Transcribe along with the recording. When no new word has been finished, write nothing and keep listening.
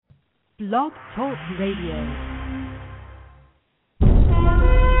Blog Talk Radio.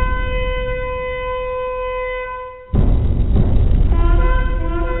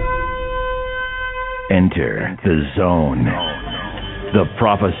 Enter the zone, the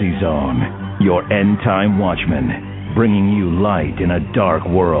prophecy zone, your end time watchman, bringing you light in a dark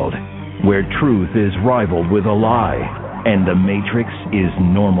world where truth is rivaled with a lie and the matrix is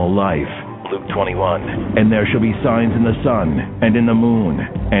normal life. Luke 21, and there shall be signs in the sun and in the moon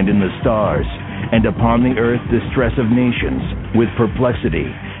and in the stars, and upon the earth distress of nations with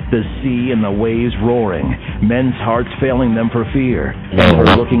perplexity, the sea and the waves roaring, men's hearts failing them for fear, and for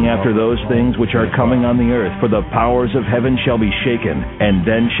looking after those things which are coming on the earth, for the powers of heaven shall be shaken. And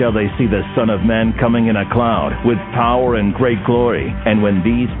then shall they see the Son of Man coming in a cloud, with power and great glory. And when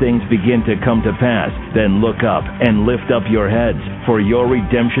these things begin to come to pass, then look up and lift up your heads, for your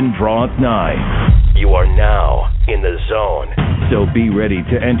redemption draweth nigh. You are now in the zone. So be ready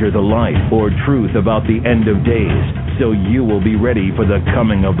to enter the light or truth about the end of days, so you will be ready for the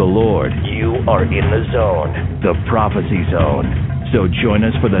coming of the Lord. You are in the zone, the prophecy zone. So join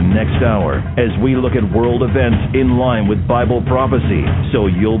us for the next hour as we look at world events in line with Bible prophecy, so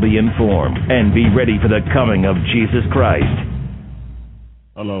you'll be informed and be ready for the coming of Jesus Christ.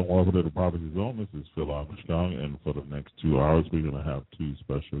 Hello, welcome to the Prophecy Zone. This is Phil Armstrong, and for the next 2 hours, we're going to have two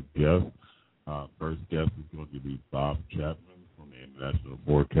special guests. First guest is going to be Bob Chapman from the International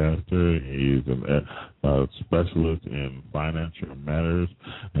Forecaster. He is a specialist in financial matters,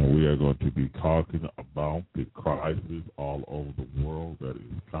 and we are going to be talking about the crisis all over the world that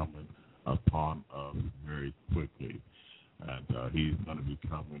is coming upon us very quickly. And he's going to be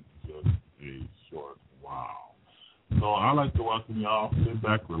coming just a short while. So I'd like to welcome y'all. Sit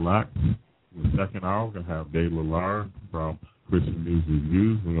back, relax. In the second hour, we're going to have Dave Lalard from Christian News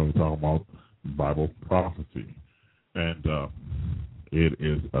Reviews. We're going to talk about Bible prophecy. And it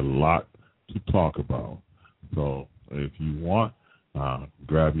is a lot to talk about. So if you want,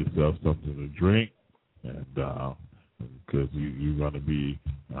 grab yourself something to drink, and because you're going to be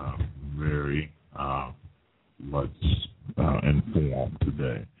very much informed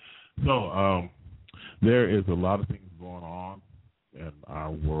today. So there is a lot of things going on in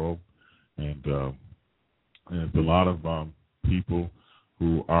our world, and there's a lot of people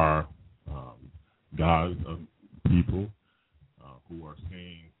who are God's people who are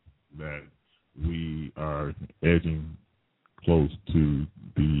saying that we are edging close to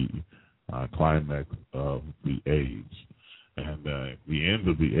the climax of the age. And the end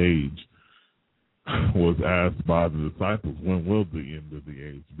of the age was asked by the disciples, when will the end of the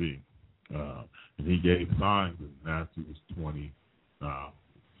age be? And he gave signs in Matthew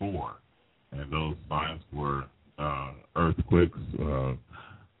 24. And those signs were earthquakes,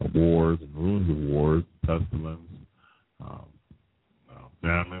 wars and ruins of wars, pestilence,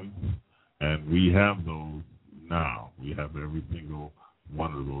 famines, and we have those now. We have every single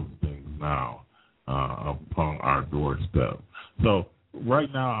one of those things now upon our doorstep. So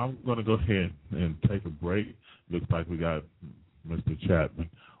right now I'm going to go ahead and take a break. Looks like we got Mr. Chapman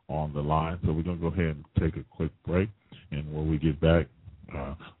on the line, so we're going to go ahead and take a quick break, and when we get back,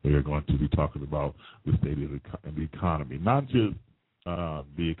 we are going to be talking about the state of the economy, not just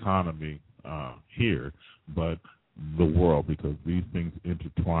the economy here, but the world, because these things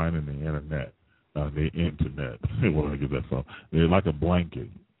intertwine in the internet. Where I get that from? They're like a blanket.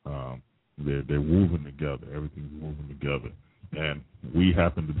 They're woven together. Everything's woven together, and we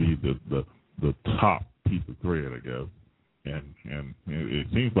happen to be the top piece of thread, I guess. And it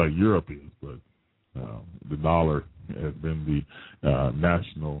seems like Europe is, but the dollar has been the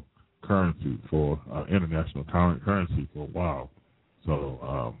national currency for international currency for a while.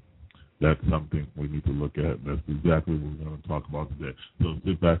 So that's something we need to look at. That's exactly what we're going to talk about today. So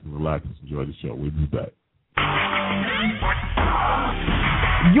sit back and relax and enjoy the show. We'll be back.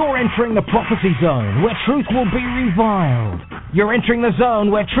 You're entering the prophecy zone, where truth will be reviled. You're entering the zone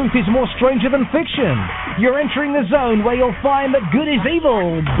where truth is more stranger than fiction. You're entering the zone where you'll find that good is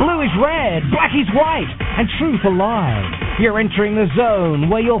evil, blue is red, black is white, and truth a lie. You're entering the zone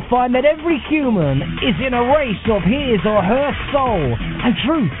where you'll find that every human is in a race of his or her soul, and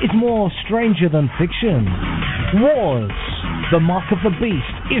truth is more stranger than fiction. Wars, the mark of the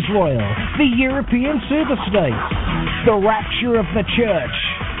beast, Israel, the European superstates, the rapture of the church,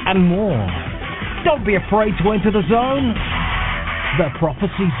 and more. Don't be afraid to enter the zone, the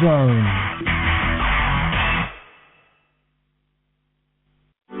prophecy zone.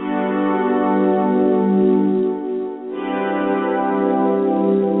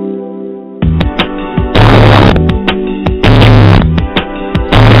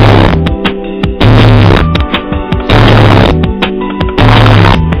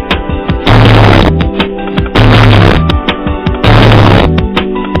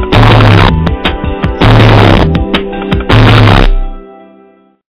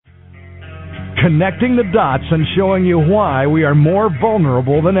 connecting the dots and showing you why we are more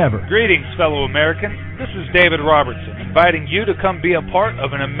vulnerable than ever. Greetings, fellow Americans. This is David Robertson, inviting you to come be a part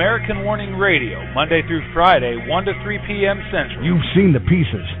of an American Warning Radio, Monday through Friday, 1 to 3 p.m. Central. You've seen the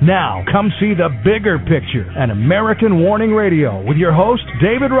pieces. Now, come see the bigger picture. An American Warning Radio with your host,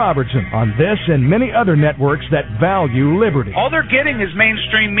 David Robertson, on this and many other networks that value liberty. All they're getting is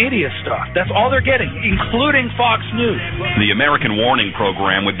mainstream media stuff. That's all they're getting, including Fox News. The American Warning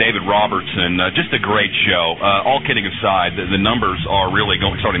Program with David Robertson, just a great show. All kidding aside, the numbers are really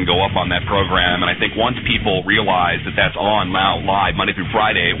starting to go up on that program, and I think once people realize that that's on now live Monday through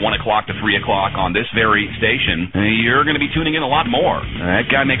Friday, 1 o'clock to 3 o'clock on this very station, you're going to be tuning in a lot more.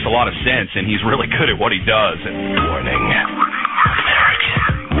 That guy makes a lot of sense, and he's really good at what he does. Warning.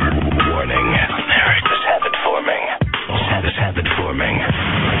 Warning. This habit forming. This habit forming.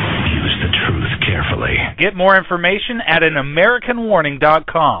 Use the truth carefully. Get more information at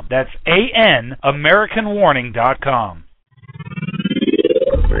AnAmericanWarning.com. That's AnAmericanWarning.com.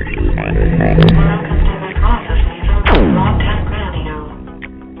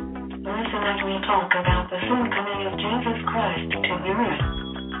 Listen as we talk about the soon coming of Jesus Christ to the earth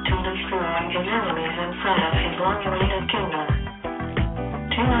to destroy his enemies and set up his long-awaited kingdom.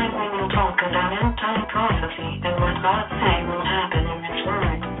 Tonight we will talk about end-time prophecy and what God says will happen in His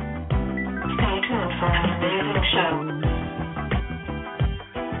Word. Stay tuned for an amazing show.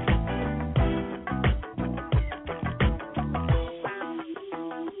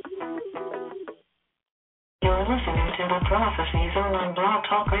 You're listening to the Prophecy Zone on Blog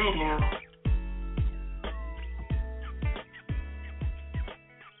Talk Radio.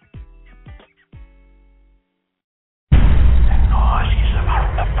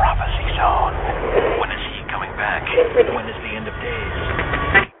 The Prophecy Zone. When is he coming back? When is the end of days?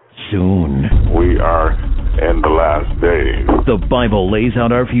 Soon. We are in the last days. The Bible lays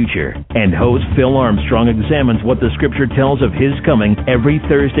out our future, and host Phil Armstrong examines what the Scripture tells of his coming every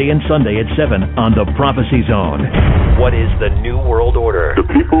Thursday and Sunday at 7 on the Prophecy Zone. What is the New World Order? The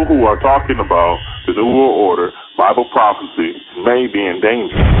people who are talking about the New World Order, Bible prophecy, may be in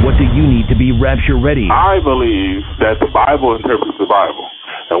danger. What do you need to be rapture ready? I believe that the Bible interprets the Bible,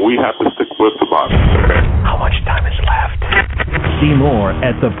 and we have to stick with the Bible. How much time is left? See more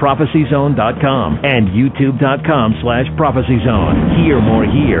at theprophecyzone.com and youtube.com/prophecyzone. Hear more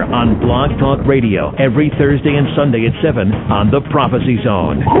here on Blog Talk Radio every Thursday and Sunday at 7 on the Prophecy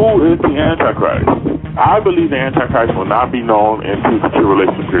Zone. Who is the Antichrist? I believe the Antichrist will not be known until the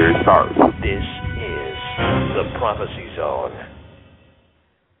tribulation period starts. This is the Prophecy Zone.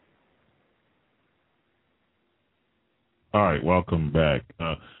 All right, welcome back.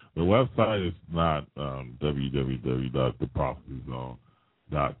 The website is not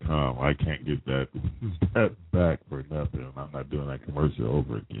www.theprophecyzone.com. I can't get that back for nothing. I'm not doing that commercial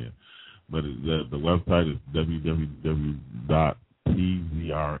over again. But the website is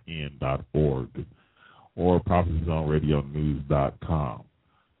www.pzrn.org or prophecyzoneradionews.com.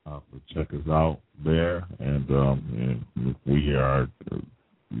 So check us out there, and we are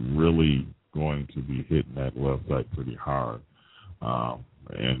really going to be hitting that website pretty hard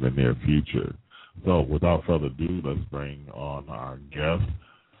in the near future. So without further ado, let's bring on our guest,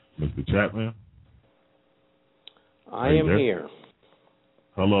 Mr. Chapman. I am here.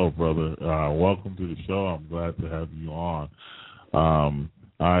 Hello, brother. Welcome to the show. I'm glad to have you on.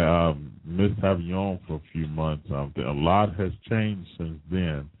 I missed having you on for a few months. A lot has changed since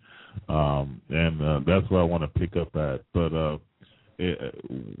then, and that's where I want to pick up at. But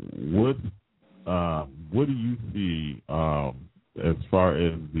what do you see as far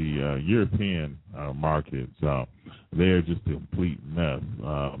as the European markets? They are just a complete mess.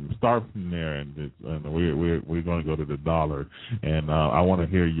 Start from there, and we're going to go to the dollar. And I want to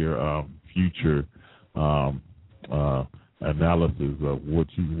hear your future analysis of what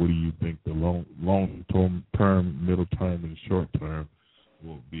do you think the long term, middle term, and short term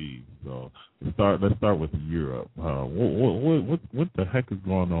will be. So let's start with Europe. What the heck is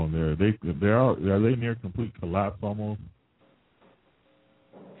going on there? Are they near complete collapse almost?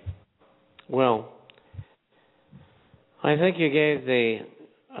 Well, I think you gave the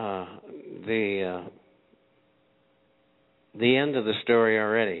end of the story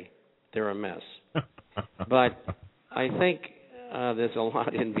already. They're a mess. But I think there's a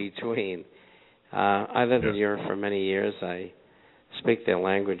lot in between. I lived in Europe for many years. I speak their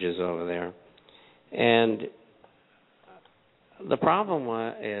languages over there. And the problem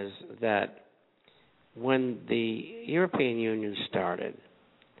is that when the European Union started,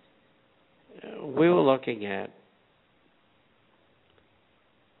 we were looking at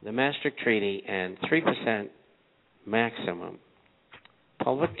the Maastricht Treaty and 3% maximum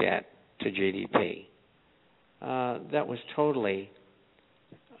public debt to GDP. That was totally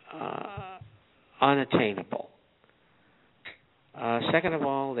unattainable. Second of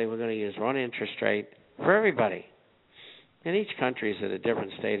all, they were going to use one interest rate for everybody. And each country is at a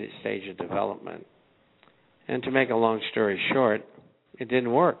different stage of development. And to make a long story short, it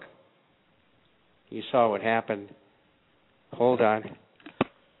didn't work. You saw what happened. Hold on.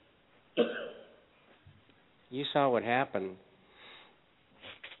 You saw what happened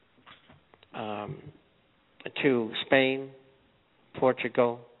to Spain,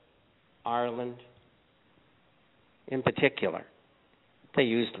 Portugal, Ireland, in particular. They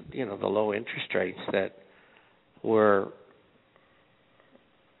used, the low interest rates that were,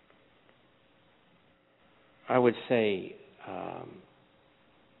 I would say,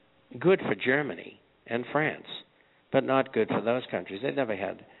 good for Germany and France, but not good for those countries. They never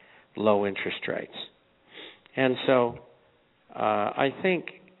had low interest rates. And so I think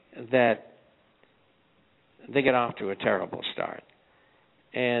that they get off to a terrible start.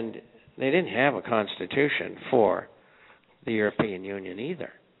 And they didn't have a constitution for the European Union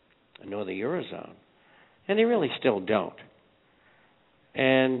either, nor the Eurozone. And they really still don't.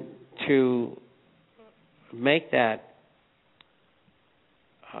 And to make that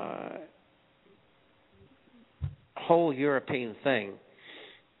whole European thing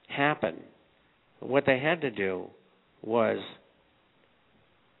happen, what they had to do was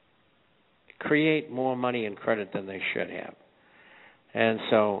create more money and credit than they should have. And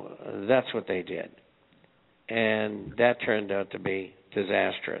so that's what they did. And that turned out to be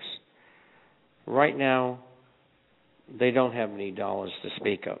disastrous. Right now, they don't have any dollars to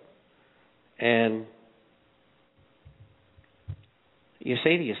speak of. And you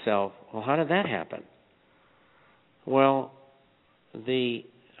say to yourself, well, how did that happen? Well, the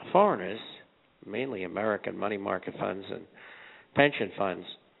foreigners, mainly American money market funds and pension funds,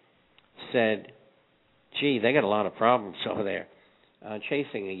 said, gee, they got a lot of problems over there.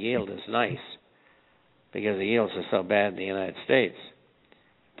 Chasing a yield is nice because the yields are so bad in the United States.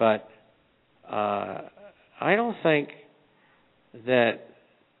 But I don't think that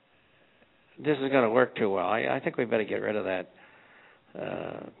this is going to work too well. I think we better get rid of that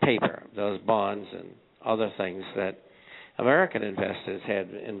paper, those bonds and other things that American investors had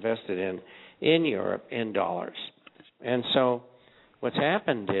invested in Europe in dollars. And so what's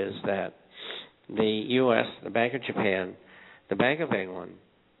happened is that the U.S., the Bank of Japan, the Bank of England,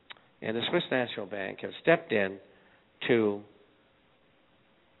 and the Swiss National Bank have stepped in to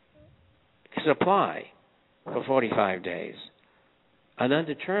supply for 45 days an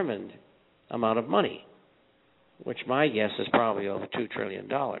undetermined amount of money, which my guess is probably over $2 trillion.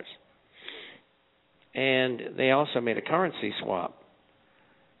 And they also made a currency swap.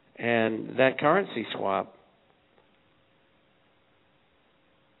 And that currency swap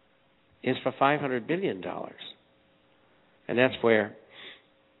is for $500 billion. And that's where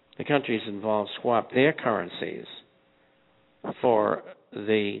the countries involved swap their currencies for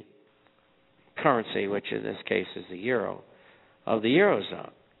the currency, which in this case is the euro, of the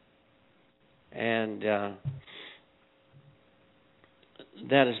Eurozone. And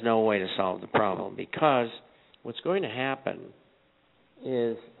that is no way to solve the problem, because what's going to happen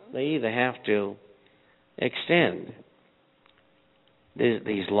is they either have to extend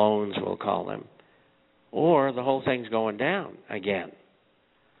these loans, we'll call them, or the whole thing's going down again.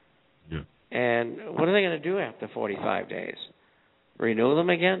 Yeah. And what are they going to do after 45 days? Renew them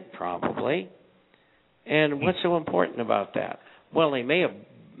again? Probably. And what's so important about that? Well, they may have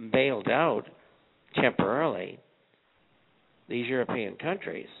bailed out temporarily these European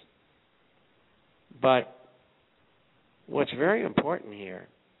countries, but what's very important here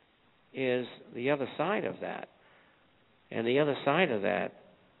is the other side of that. And the other side of that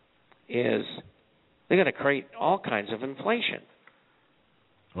is they're going to create all kinds of inflation.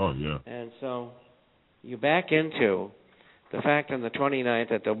 Oh, yeah. And so you back into the fact on the 29th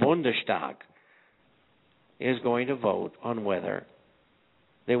that the Bundestag is going to vote on whether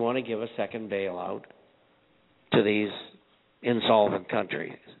they want to give a second bailout to these insolvent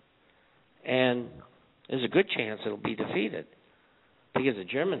countries. And there's a good chance it'll be defeated, because the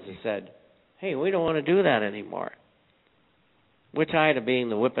Germans have said, hey, we don't want to do that anymore. We're tired of being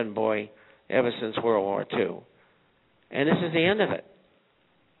the whipping boy ever since World War II. And this is the end of it.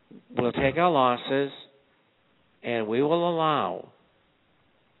 We'll take our losses, and we will allow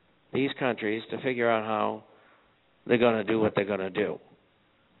these countries to figure out how they're going to do what they're going to do.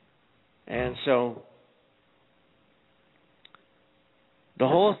 And so the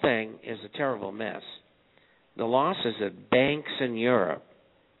whole thing is a terrible mess. The losses that banks in Europe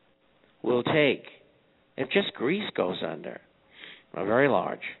will take, if just Greece goes under, are very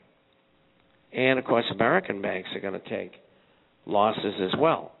large. And, of course, American banks are going to take losses as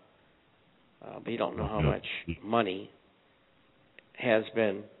well. We don't know how much money has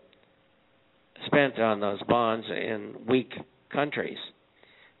been spent on those bonds in weak countries.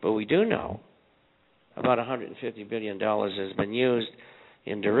 But we do know about $150 billion has been used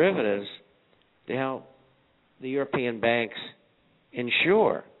in derivatives to help the European banks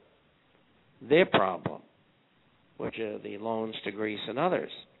insure their problem, which are the loans to Greece and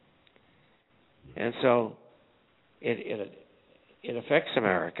others. And so it affects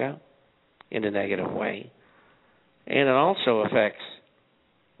America in a negative way, and it also affects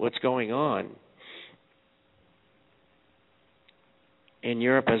what's going on in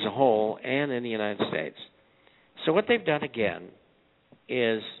Europe as a whole and in the United States. So what they've done again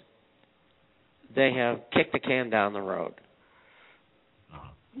is they have kicked the can down the road.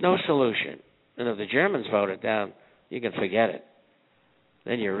 No solution. And if the Germans vote it down, you can forget it.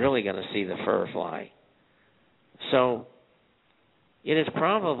 Then you're really going to see the fur fly. So it is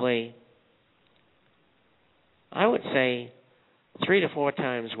probably, I would say, 3 to 4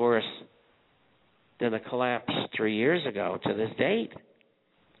 times worse than the collapse 3 years ago to this date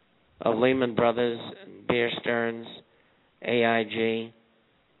of Lehman Brothers, Bear Stearns, AIG.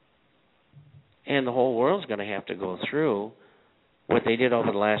 And the whole world's going to have to go through what they did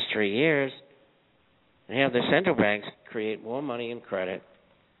over the last 3 years and have the central banks create more money and credit.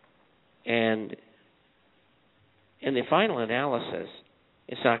 And in the final analysis,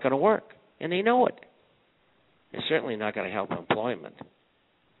 it's not going to work. And they know it. It's certainly not going to help employment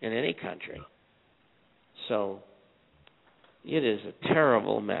in any country. So it is a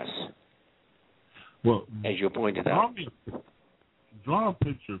terrible mess, well, as you pointed out. Draw a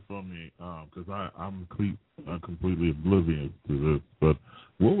picture for me, because I'm completely oblivious to this. But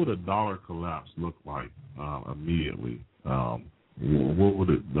what would a dollar collapse look like immediately? What would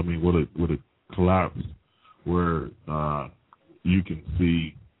it? I mean, would it collapse where you can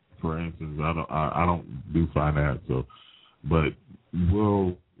see, for instance, I don't do finance, but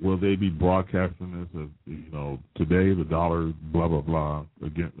will they be broadcasting this as, today the dollar blah blah blah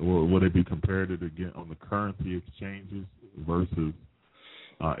again? Will they be compared it again on the currency exchanges versus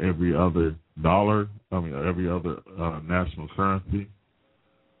every other dollar? I mean, every other national currency.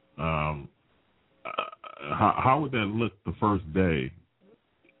 How would that look the first day,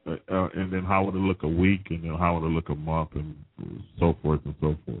 and then how would it look a week, and then how would it look a month, and so forth and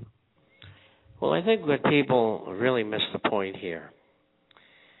so forth? Well, I think what people really miss the point here,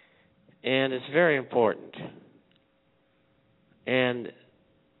 and it's very important, and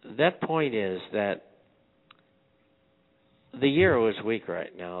that point is that the euro is weak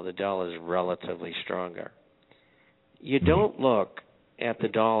right now. The dollar is relatively stronger. You don't look at the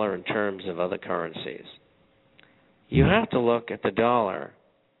dollar in terms of other currencies. You have to look at the dollar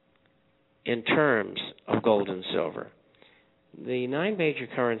in terms of gold and silver. The 9 major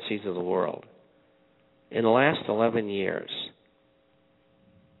currencies of the world, in the last 11 years,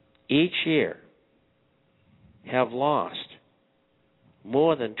 each year have lost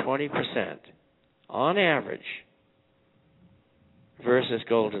more than 20% on average versus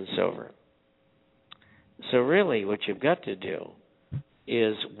gold and silver. So really what you've got to do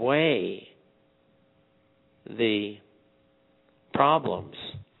is weigh the problems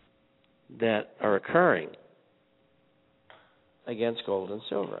that are occurring against gold and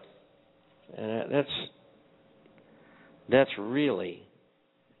silver. And that's really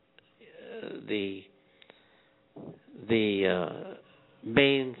the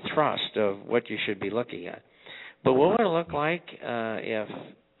main thrust of what you should be looking at. But what would it look like if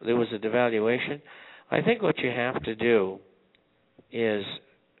there was a devaluation? I think what you have to do is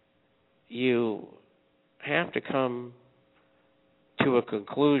you have to come to a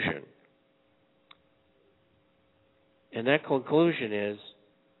conclusion. And that conclusion is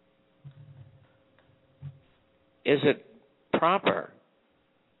it proper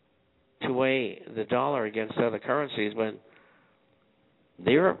to weigh the dollar against other currencies when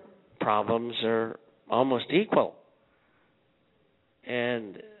their problems are almost equal?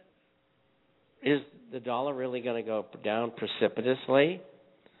 And is the dollar really going to go down precipitously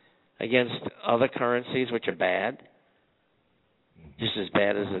against other currencies which are bad, just as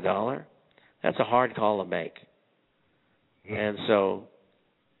bad as the dollar? That's a hard call to make. And so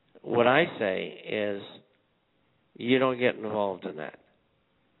what I say is you don't get involved in that.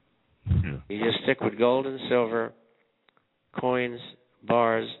 You just stick with gold and silver, coins,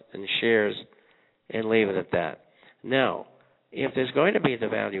 bars, and shares, and leave it at that. Now, if there's going to be a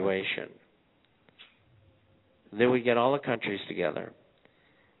devaluation, then we get all the countries together,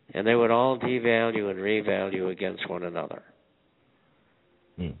 and they would all devalue and revalue against one another.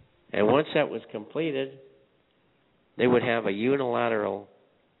 And once that was completed, they would have a unilateral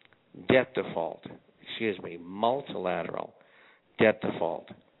debt default. Multilateral debt default.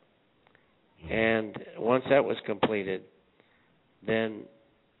 And once that was completed, then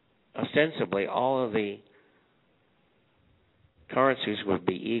ostensibly all of the currencies would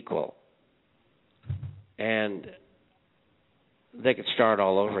be equal. And they could start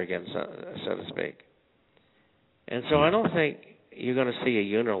all over again, so to speak. And so I don't think you're going to see a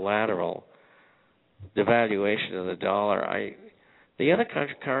unilateral devaluation of the dollar. The other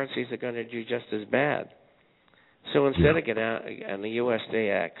currencies are going to do just as bad. So instead of getting out on the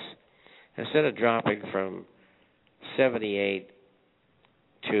USDX, instead of dropping from 78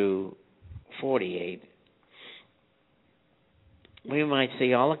 to 48, we might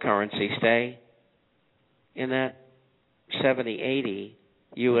see all the currencies stay in that 70-80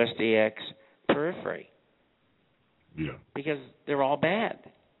 USDX periphery. Yeah. Because they're all bad.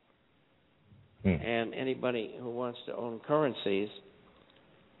 And anybody who wants to own currencies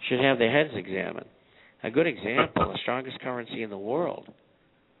should have their heads examined. A good example, the strongest currency in the world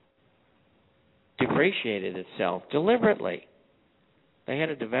depreciated itself deliberately. They had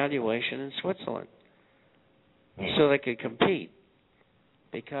a devaluation in Switzerland so they could compete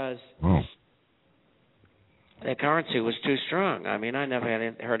because their currency was too strong. I mean, I never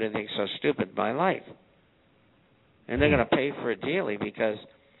heard anything so stupid in my life. And they're going to pay for it dearly because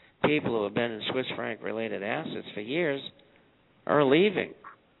people who have been in Swiss franc-related assets for years are leaving.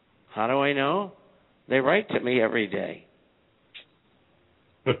 How do I know? They write to me every day.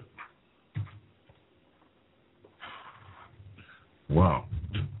 Wow.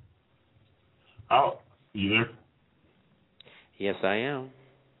 You there? Yes, I am.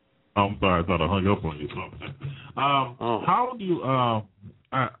 I'm sorry, I thought I hung up on you.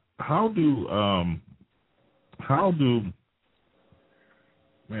 How do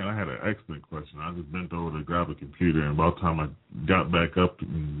man, I had an excellent question. I just bent over to grab a computer, and about the time I got back up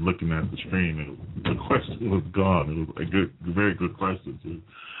and looking at the screen, the question was gone. It was a very good question too.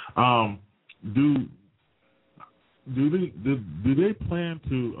 Do they plan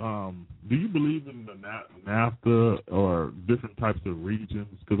to? Do you believe in the NAFTA or different types of regions?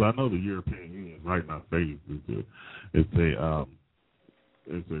 Because I know the European Union is right now phased. It's a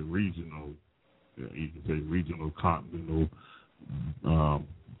regional, you can say regional continental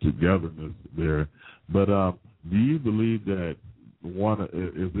togetherness there. But do you believe that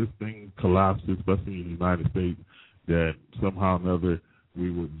if this thing collapses, especially in the United States, that somehow or another we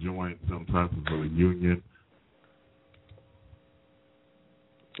would join some type of a union?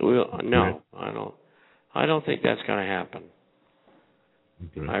 Well, no, I don't think that's going to happen.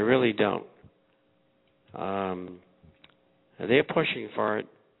 Okay. I really don't. They're pushing for it.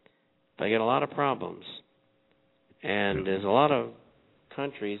 They get a lot of problems, and there's a lot of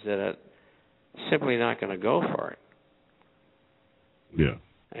countries that are simply not going to go for it. Yeah.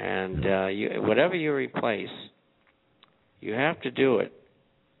 And whatever you replace, you have to do it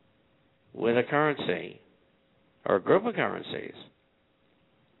with a currency or a group of currencies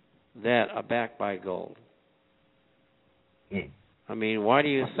that are backed by gold. I mean, why do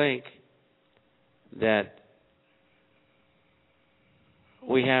you think that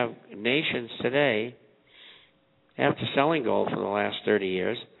we have nations today, after selling gold for the last 30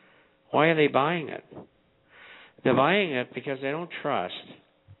 years, why are they buying it? They're buying it because they don't trust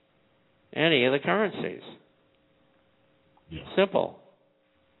any of the currencies. Yeah. Simple.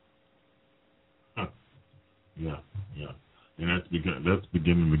 Yeah. And that's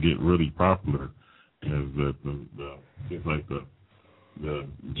beginning to get really popular, as that it's like the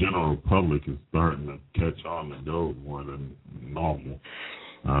general public is starting to catch on to gold more than normal,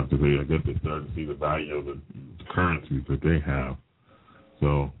 because I guess they're starting to see the value of the currencies that they have.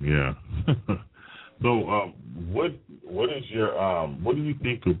 So yeah. So what is your what do you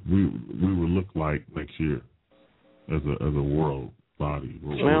think we will look like next year as a world body?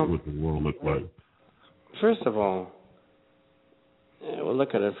 What would the world look like? First of all, we'll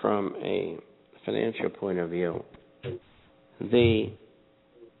look at it from a financial point of view. The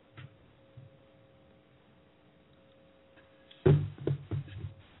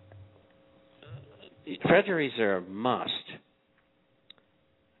Federal Reserve must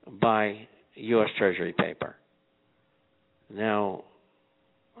buy U.S. Treasury paper. Now,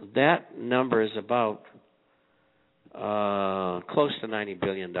 that number is about close to $900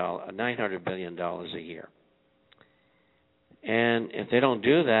 billion a year. And if they don't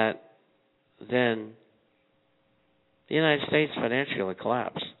do that, then the United States financially will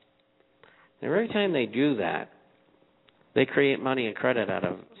collapse. And every time they do that, they create money and credit out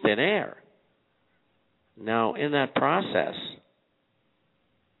of thin air. Now, in that process,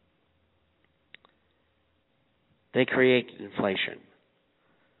 they create inflation.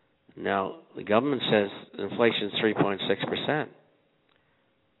 Now, the government says inflation is 3.6%.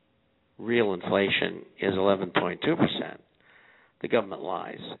 Real inflation is 11.2%. The government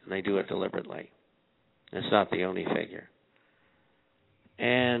lies, and they do it deliberately. It's not the only figure.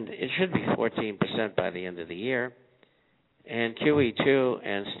 And it should be 14% by the end of the year. And QE2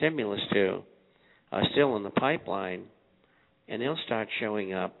 and Stimulus 2 are still in the pipeline, and they'll start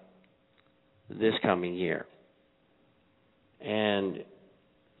showing up this coming year. And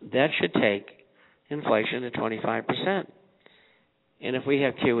that should take inflation to 25%. And if we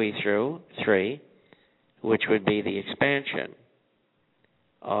have QE3, which would be the expansion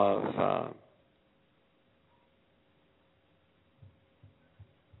of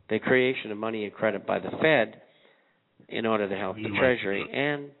the creation of money and credit by the Fed in order to help the Treasury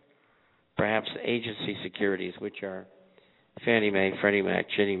and perhaps agency securities, which are Fannie Mae, Freddie Mac,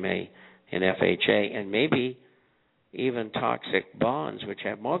 Ginnie Mae, and FHA, and maybe even toxic bonds, which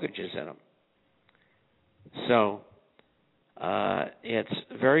have mortgages in them. So it's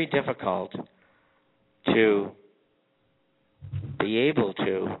very difficult to be able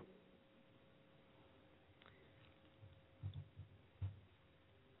to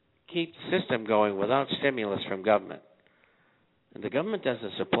keep the system going without stimulus from government. And the government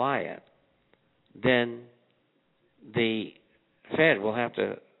doesn't supply it, then the Fed will have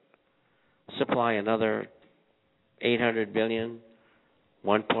to supply another $800 billion,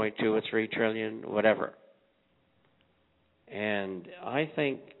 1.2 or 3 trillion, whatever. And I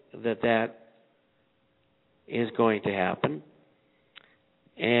think that is going to happen.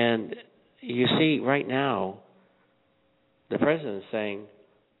 And you see right now, the president's saying,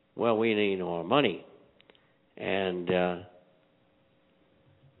 well, we need more money. And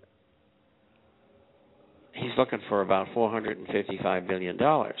he's looking for about $455 billion.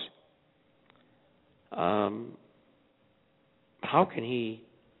 How can he,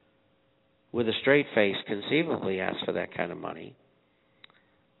 with a straight face, conceivably ask for that kind of money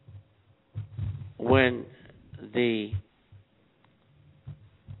when the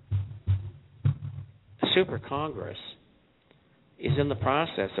Super Congress is in the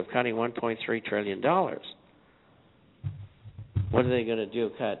process of cutting $1.3 trillion? What are they going to do,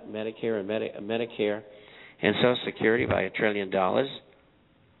 cut Medicare and Social Security by $1 trillion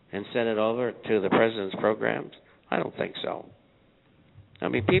and send it over to the president's programs? I don't think so. I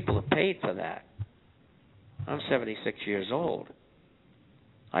mean, people have paid for that. I'm 76 years old.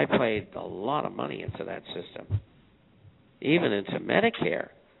 I paid a lot of money into that system, even into Medicare,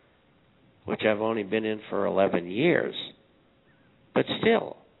 which I've only been in for 11 years. But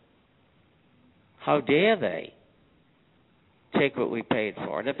still, how dare they take what we paid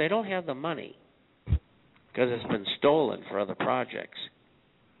for? And if they don't have the money, because it's been stolen for other projects,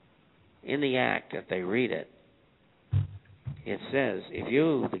 in the act, if they read it, it says, if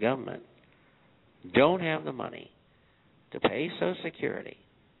you, the government, don't have the money to pay Social Security,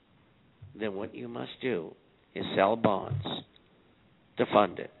 then what you must do is sell bonds to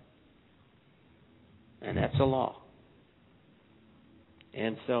fund it. And that's a law.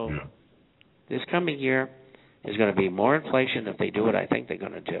 And so this coming year is going to be more inflation if they do what I think they're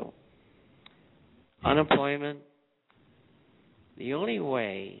going to do. Unemployment, the only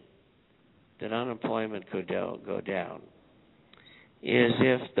way that unemployment could go down is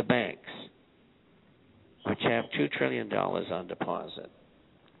if the banks, which have $2 trillion on deposit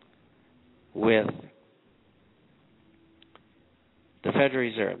with the Federal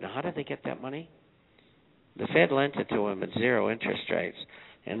Reserve. Now, how did they get that money? The Fed lent it to them at zero interest rates,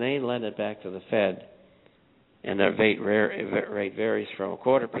 and they lend it back to the Fed, and their rate varies from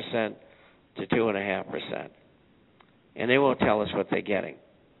 0.25% to 2.5%. And they won't tell us what they're getting.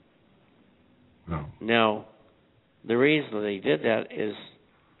 No. Now, the reason they did that is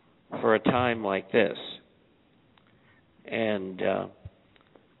for a time like this. And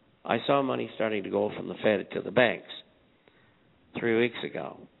I saw money starting to go from the Fed to the banks 3 weeks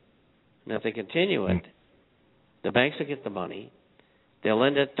ago. Now, if they continue it, the banks will get the money. They'll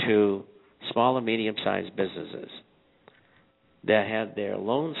lend it to small and medium-sized businesses that had their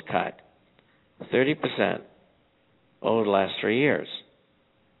loans cut 30% over the last 3 years.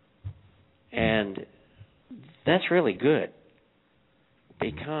 And that's really good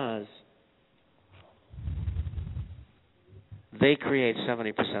because they create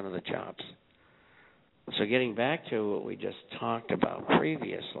 70% of the jobs. So getting back to what we just talked about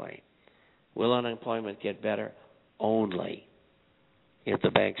previously, will unemployment get better? Only if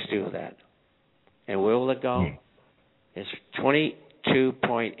the banks do that. And where will it go? It's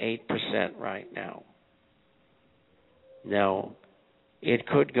 22.8% right now. Now, it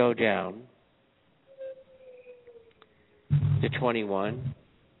could go down to 21,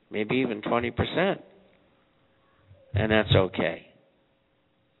 maybe even 20%. And that's okay.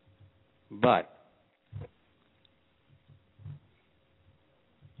 But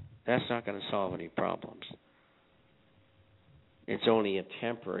that's not going to solve any problems. It's only a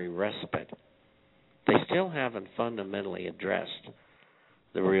temporary respite. They still haven't fundamentally addressed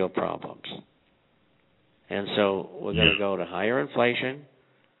the real problems. And so we're going to go to higher inflation,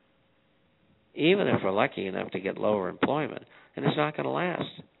 even if we're lucky enough to get lower employment, and it's not going to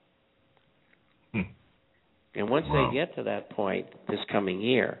last. And once they get to that point this coming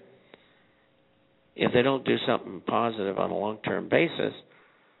year, if they don't do something positive on a long-term basis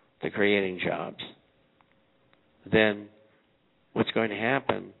to creating jobs, then what's going to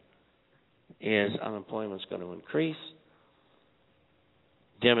happen is unemployment's going to increase.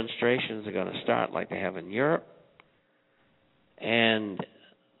 Demonstrations are going to start like they have in Europe. And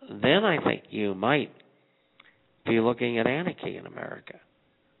then I think you might be looking at anarchy in America.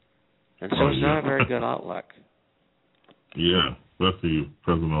 And so it's not a very good outlook. Yeah, especially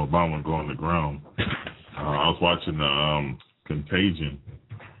President Obama going to ground. I was watching the Contagion,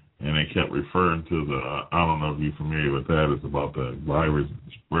 and they kept referring to the, I don't know if you're familiar with that, it's about the virus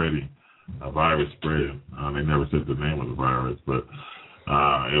spreading. They never said the name of the virus, but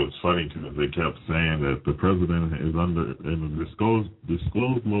it was funny because they kept saying that the president is in a disclosed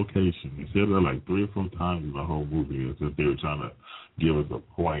location. He said that like 3 or 4 times in the whole movie, as if they were trying to give us a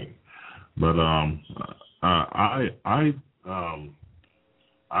point. But I'm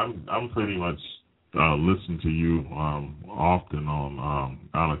pretty much listen to you often on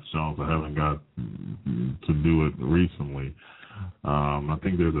Alex Jones. I haven't got to do it recently. I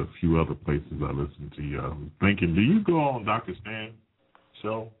think there's a few other places I listen to you. I'm thinking, do you go on Dr. Stan's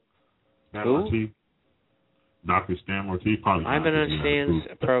show? Who? Dr. Stan Ortiz. Probably. I've been on Stan's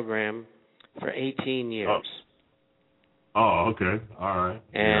program for 18 years. Oh, okay. All right.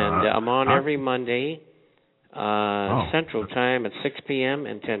 And I'm on every Monday, Central Time at 6 p.m.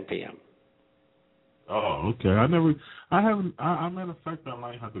 and 10 p.m. Oh, okay. I matter of fact, I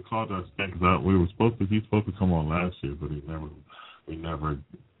might have to call that Stan because he's supposed to come on last year, but we never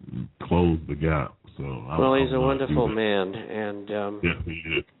closed the gap. So he's a wonderful man, and yes, he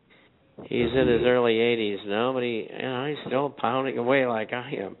is. He's in his early 80s now, but he's still pounding away like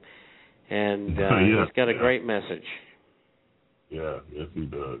I am, and he's got a great message. Yeah, yes he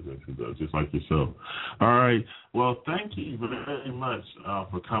does, just like yourself. All right, well, thank you very much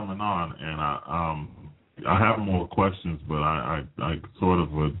for coming on, and I have more questions, but I sort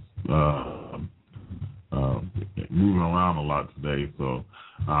of was moving around a lot today, so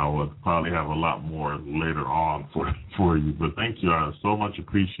I will probably have a lot more later on for you. But thank you, I so much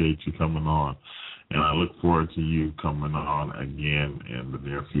appreciate you coming on, and I look forward to you coming on again in the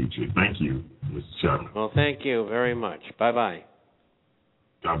near future. Thank you, Mr. Chapman. Well, thank you very much. Bye-bye.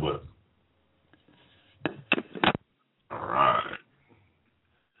 God bless.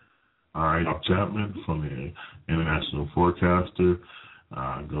 All right, Chapman from the International Forecaster.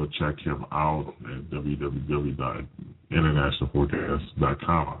 Go check him out at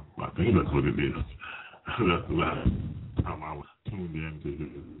www.internationalforecast.com. I think that's what it is. That's the last time I was tuned in to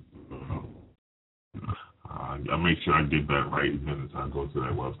his. I make sure I get that right the minute I go to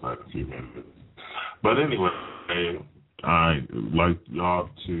that website in a few minutes. But anyway, I'd like y'all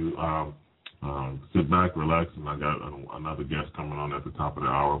to sit back, relax, and I got another guest coming on at the top of the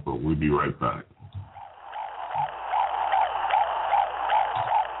hour, but we'll be right back.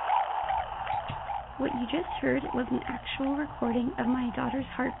 What you just heard was an actual recording of my daughter's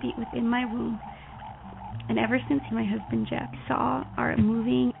heartbeat within my womb. And ever since my husband Jeff saw our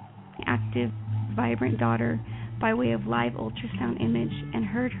moving, active, vibrant daughter by way of live ultrasound image and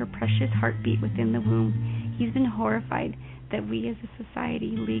heard her precious heartbeat within the womb, he's been horrified that we as a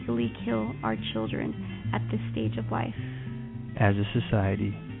society legally kill our children at this stage of life. As a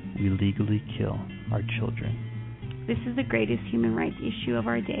society, we legally kill our children. This is the greatest human rights issue of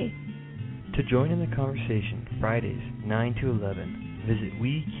our day. To join in the conversation, Fridays, 9 to 11, visit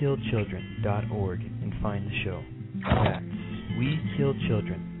WeKillChildren.org and find the show. That's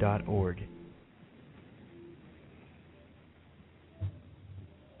WeKillChildren.org.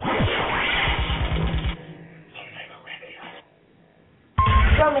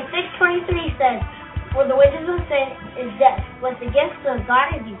 Romans 6:23 says, "For the wages of sin is death, but the gift of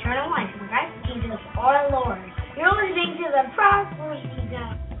God is eternal life in Christ Jesus our Lord." You're listening to the Prophecy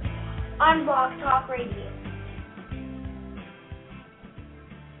Zone on Blog Talk Radio.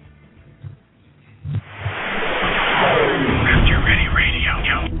 Future Ready Radio.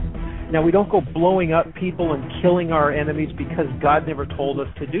 Now, we don't go blowing up people and killing our enemies because God never told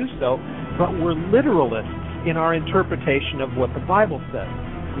us to do so, but we're literalists. in our interpretation of what the Bible says.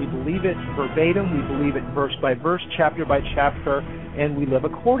 We believe it verbatim, we believe it verse by verse, chapter by chapter, and we live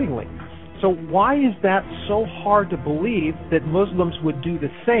accordingly. So why is that so hard to believe that Muslims would do the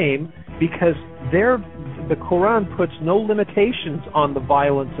same? Because the Quran puts no limitations on the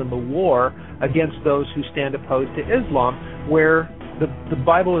violence and the war against those who stand opposed to Islam, where the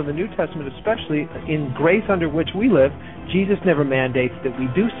Bible and the New Testament especially, in grace under which we live, Jesus never mandates that we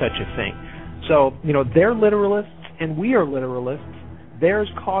do such a thing. So, they're literalists and we are literalists. Theirs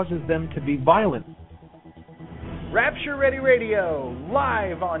causes them to be violent. Rapture Ready Radio,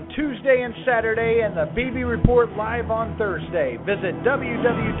 live on Tuesday and Saturday, and the BB Report live on Thursday. Visit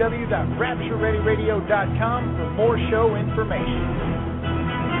www.rapturereadyradio.com for more show information.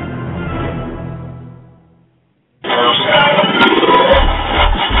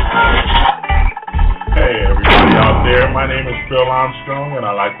 Hey everybody out there, my name is Phil Armstrong, and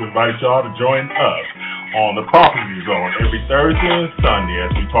I'd like to invite y'all to join us on the Prophecy Zone every Thursday and Sunday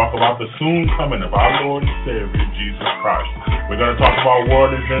as we talk about the soon coming of our Lord and Savior, Jesus Christ. We're going to talk about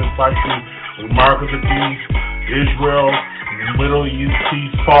world events like the mark of the beast, Israel, Middle East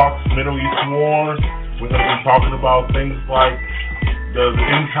peace talks, Middle East wars. We're going to be talking about things like the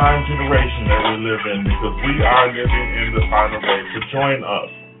end time generation that we live in, because we are living in the final days. So join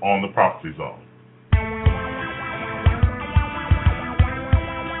us on the Prophecy Zone.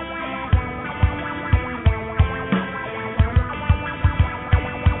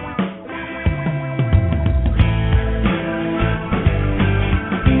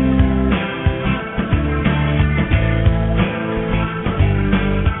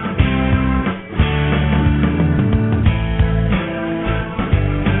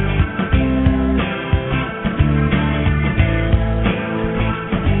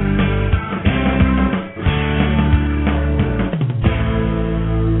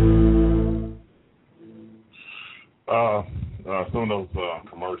 Some of those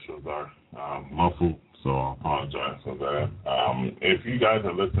commercials are muffled, so I apologize for that. If you guys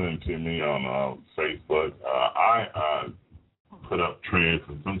are listening to me on Facebook, I put up threads,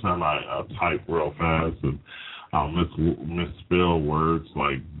 and sometimes I type real fast, and I'll misspell words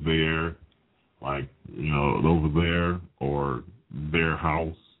like there, like, over there, or their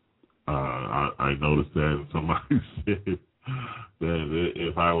house. I noticed that, and somebody said that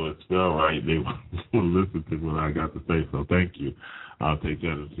if I would spell right, they would listen to what I got to say. So thank you. I'll take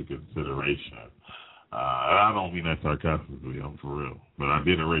that into consideration. I don't mean that sarcastically. I'm for real. But I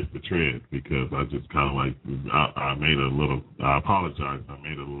did erase the thread because I just kind of I made a little. I apologize. I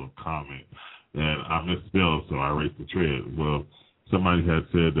made a little comment that I misspelled, so I erased the thread. Well, somebody had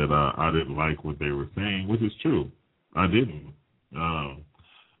said that I didn't like what they were saying, which is true. I didn't.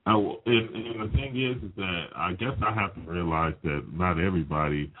 And the thing is that I guess I have to realize that not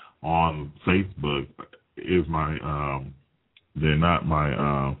everybody on Facebook is they're not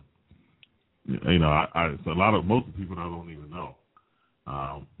my, it's most people I don't even know.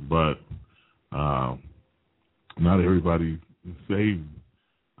 But not everybody is saved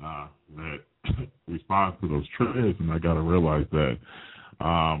that responds to those trends, and I got to realize that.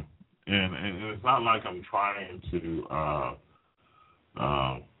 And it's not like I'm trying to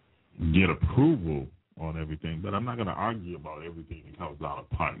get approval on everything, but I'm not going to argue about everything that comes down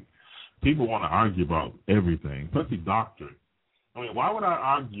the pipe. People want to argue about everything, especially doctrine. I mean, why would I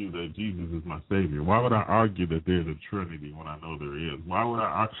argue that Jesus is my Savior? Why would I argue that there's a Trinity when I know there is? Why would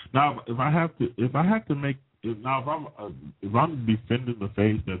I now? If I'm defending the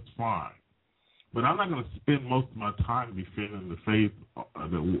faith, that's fine. But I'm not going to spend most of my time defending the faith.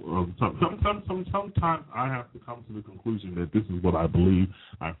 Sometimes I have to come to the conclusion that this is what I believe.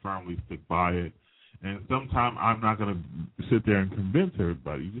 I firmly stick by it. And sometimes I'm not going to sit there and convince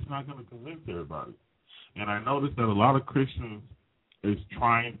everybody. You're just not going to convince everybody. And I noticed that a lot of Christians is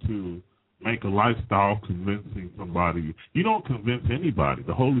trying to make a lifestyle convincing somebody. You don't convince anybody.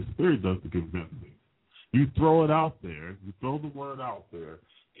 The Holy Spirit does the convincing. You throw it out there. You throw the word out there.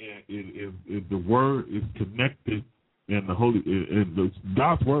 And if the word is connected, and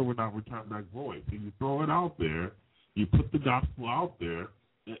God's word will not return back void. So you throw it out there, you put the gospel out there,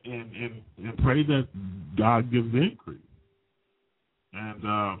 and pray that God gives the increase. And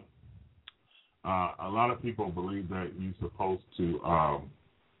a lot of people believe that you're supposed to,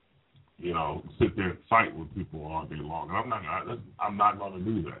 sit there and fight with people all day long. And I'm not going to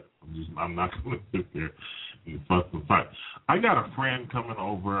do that. I'm not going to sit there and fuss and fight. I got a friend coming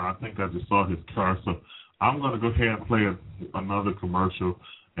over. I think I just saw his car, so I'm going to go ahead and play another commercial.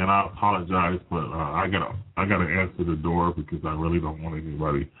 And I apologize, but I gotta answer the door because I really don't want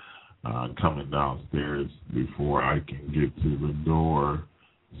anybody coming downstairs before I can get to the door.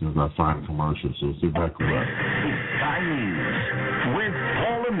 since I find commercials. So sit back and relax. News with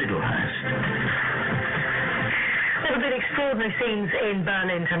Paula Middlehurst. There have been extraordinary scenes in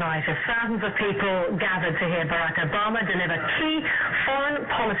Berlin tonight as thousands of people gathered to hear Barack Obama deliver key foreign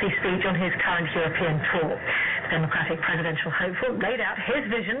policy speech on his current European tour. The Democratic presidential hopeful laid out his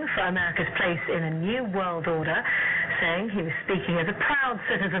vision for America's place in a new world order, saying he was speaking as a proud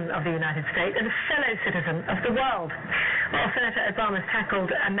citizen of the United States and a fellow citizen of the world. While Senator Obama's tackled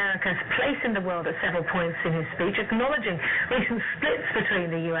America's place in the world at several points in his speech, acknowledging recent splits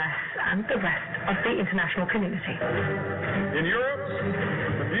between the U.S. and the rest of the international community. In Europe,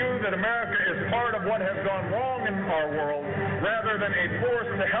 the view that America is part of what has gone wrong in our world, rather than a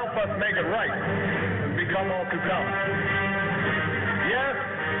force to help us make it right, has become all too common. Yes,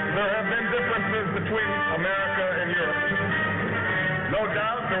 there have been differences between America and Europe. No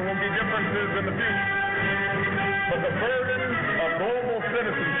doubt there will be differences in the future. But the burden of global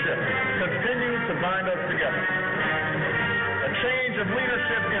citizenship continues to bind us together. A change of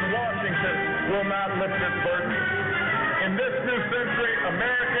leadership in Washington will not lift this burden. In this new century,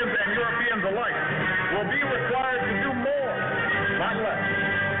 Americans and Europeans alike will be required to do more, not less.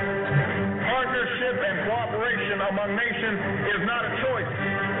 Partnership and cooperation among nations is not a choice.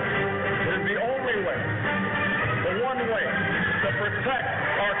 It is the only way, the one way, to protect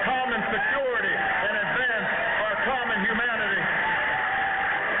our common security and advance our common humanity.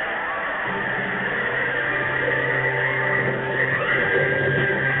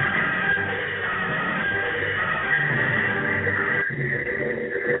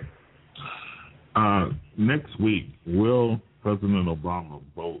 Next week, will President Obama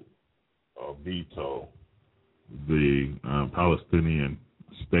vote or veto the Palestinian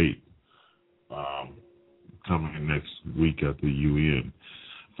state coming next week at the UN?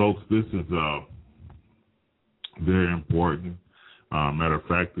 Folks, this is very important. Matter of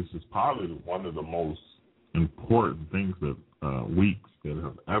fact, this is probably one of the most important things that weeks that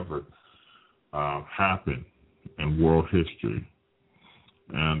have ever happened in world history.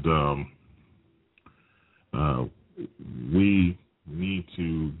 And we need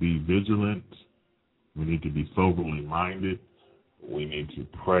to be vigilant. We need to be soberly minded. We need to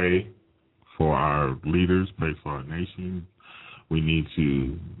pray for our leaders, pray for our nation. We need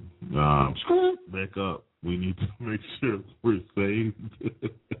to back up. We need to make sure we're saved.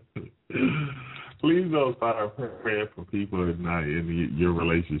 Please don't start praying for people and not in your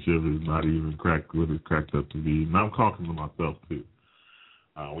relationship is not even cracked what it's cracked up to be. And I'm talking to myself too.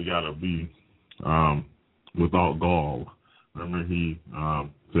 We gotta be without gall. Remember he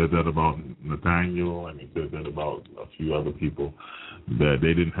said that about Nathaniel, and he said that about a few other people, that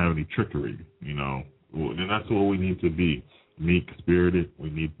they didn't have any trickery, you know. And that's what we need to be, meek-spirited. We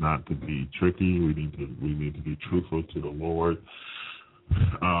need not to be tricky. We need to be truthful to the Lord.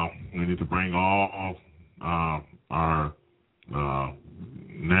 We need to bring all our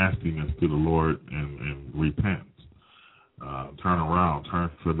nastiness to the Lord and repent. Turn around, turn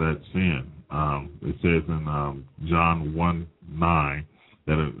for that sin. It says in John 1:9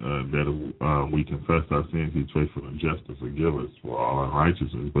 that we confess our sins, He's faithful and just to forgive us for all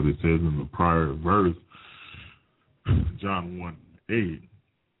unrighteousness. But it says in the prior verse, John 1:8,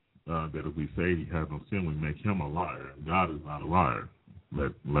 that if we say He has no sin, we make Him a liar. God is not a liar.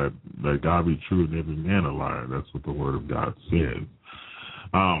 Let God be true and every man a liar. That's what the Word of God says.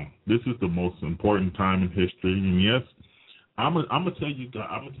 This is the most important time in history, and yes, I'm gonna tell you,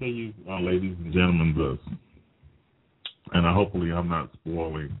 ladies and gentlemen, this, and hopefully I'm not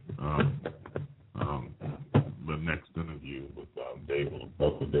spoiling the next interview with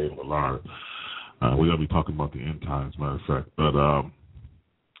Dr. David Allard. We're gonna be talking about the end times, matter of fact. But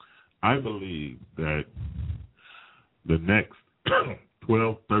I believe that the next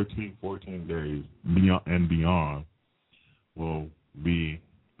 12, 13, 14 days and beyond will be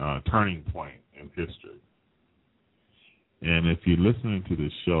a turning point in history. And if you're listening to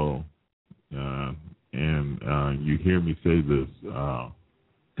this show and you hear me say this,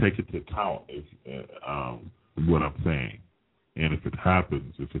 take it to account what I'm saying. And if it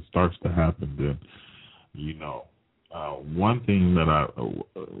happens, if it starts to happen, then you know. One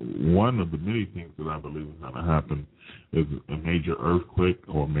of the many things that I believe is going to happen is a major earthquake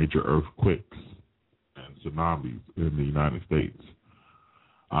or major earthquakes and tsunamis in the United States.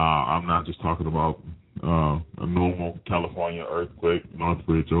 I'm not just talking about a normal California earthquake,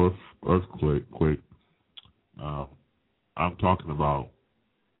 Northridge earthquake. I'm talking about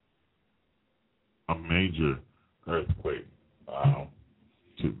a major earthquake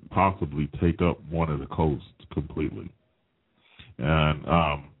to possibly take up one of the coasts completely. And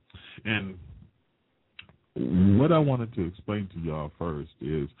what I wanted to explain to y'all first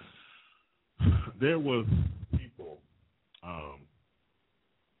is there was people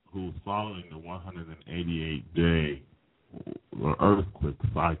who was following the 188-day earthquake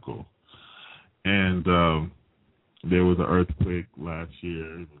cycle. And there was an earthquake last year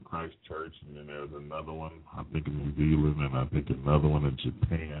in Christchurch, and then there was another one, I think, in New Zealand, and I think another one in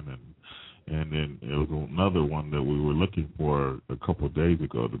Japan, and then there was another one that we were looking for a couple of days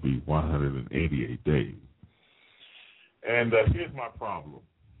ago to be 188 days. And here's my problem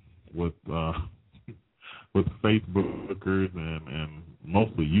with Facebookers and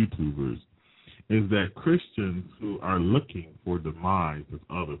mostly YouTubers, is that Christians who are looking for demise of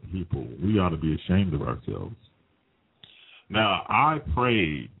other people, we ought to be ashamed of ourselves. Now, I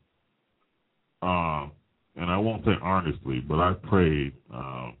prayed, and I won't say earnestly, but I prayed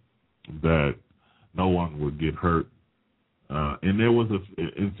that no one would get hurt. And there was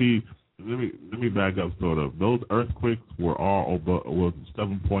let me back up sort of. Those earthquakes were all was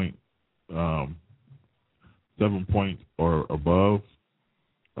 7 point or above.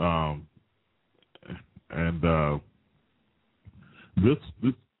 And this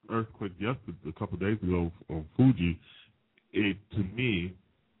earthquake yesterday, a couple of days ago on Fuji, it to me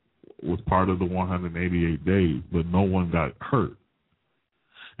was part of the 188 days, but no one got hurt.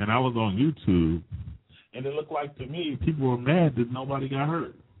 And I was on YouTube, and it looked like to me people were mad that nobody got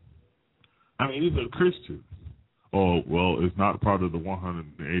hurt. I mean, these are Christians. Oh, well, it's not part of the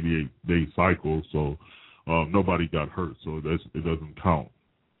 188-day cycle, so nobody got hurt, so it doesn't count.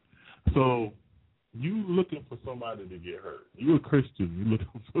 So you looking for somebody to get hurt. You're a Christian. You looking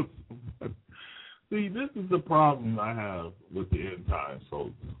for somebody. See, this is the problem I have with the end times,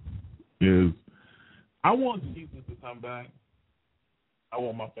 folks, is I want Jesus to come back. I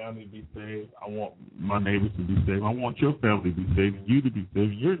want my family to be saved. I want my neighbors to be saved. I want your family to be saved and you to be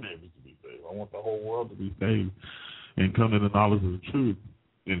saved and your neighbors to be saved. I want the whole world to be saved and come to the knowledge of the truth,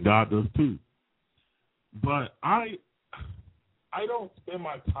 and God does too. But I don't spend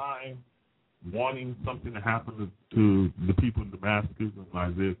my time wanting something to happen to the people in Damascus in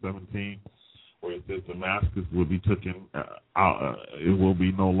Isaiah 17, where it says Damascus will be taken out. It will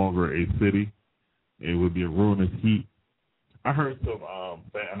be no longer a city. It will be a ruinous heap. I heard some,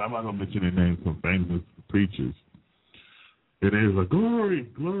 and I'm not going to mention their names, some famous preachers. And they was like, glory,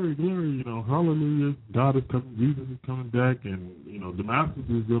 glory, glory, hallelujah. God is coming, Jesus is coming back, and, Damascus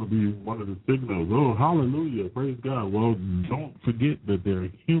is going to be one of the signals. Oh, hallelujah, praise God. Well, don't forget that there are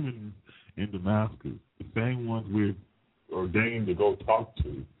humans in Damascus, the same ones we're ordained to go talk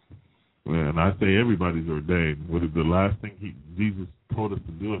to. And I say everybody's ordained. What is the last thing Jesus told us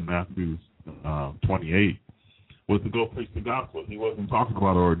to do in Matthew 28 was to go preach the gospel. He wasn't talking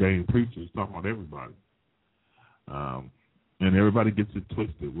about ordained preachers. He's talking about everybody. And everybody gets it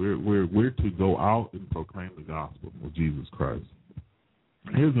twisted. We're to go out and proclaim the gospel of Jesus Christ.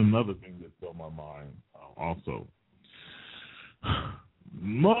 Here's another thing that's on my mind also.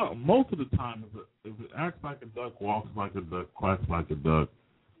 Most of the time, if it acts like a duck, walks like a duck, quacks like a duck,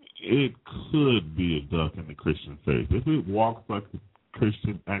 it could be a duck in the Christian faith. If it walks like a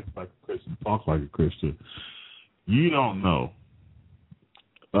Christian, acts like a Christian, talks like a Christian, you don't know.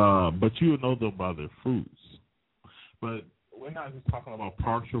 But you will know them by their fruits. But we're not just talking about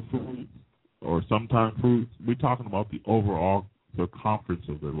partial fruits or sometimes fruits. We're talking about the overall circumference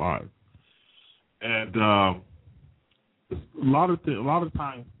of their life. And a lot of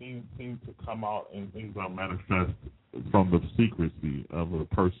times things seem to come out and things are manifest from the secrecy of a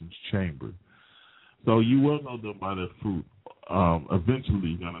person's chamber. So you will know them by their fruit. Eventually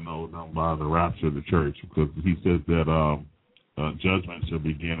you're going to know them by the rapture of the church, because he says that judgment shall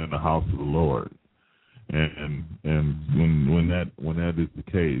begin in the house of the Lord. And when that is the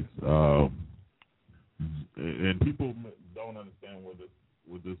case, and people don't understand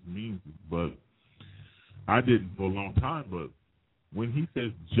what this means, but I didn't for a long time. But when he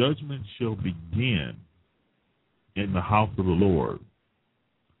says judgment shall begin in the house of the Lord,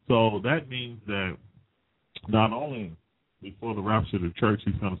 so that means that not only before the rapture of the church,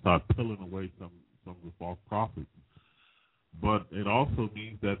 he's going to start peeling away some of the false prophets, but it also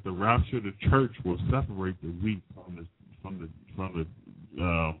means that the rapture of the church will separate the wheat from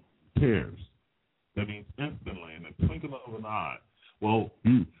the tares. That means instantly, in the twinkling of an eye. Well,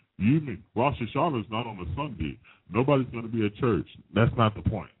 you mean Rosh Hashanah is not on a Sunday. Nobody's going to be at church. That's not the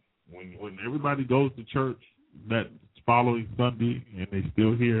point. When everybody goes to church that following Sunday and they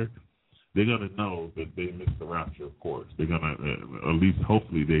still here, they're going to know that they missed the rapture, of course. They're going to, at least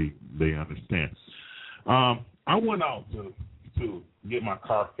hopefully they understand. I went out to get my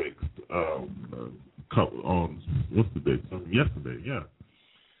car fixed on, what's the date? Yesterday, yeah.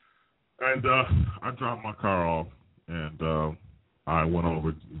 And I dropped my car off, and I went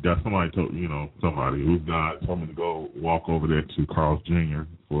over. Got somebody told somebody who's got told me to go walk over there to Carl's Jr.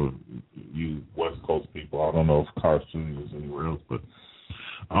 For you West Coast people. I don't know if Carl's Jr. is anywhere else, but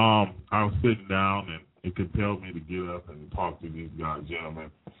I was sitting down, and it compelled me to get up and talk to these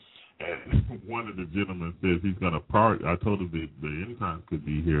gentlemen. And one of the gentlemen says he's going to party. I told him that the end times could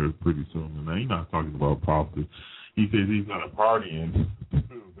be here pretty soon, and he's not talking about prophecy. He says he's going to party in.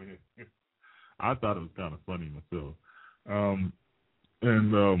 I thought it was kind of funny myself.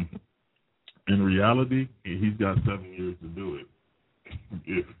 And in reality, he's got 7 years to do it.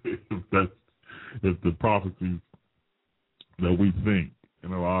 If the prophecies that we think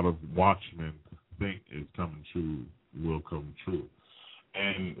and a lot of watchmen think is coming true will come true.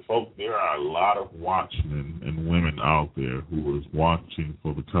 And folks, there are a lot of watchmen and women out there who is watching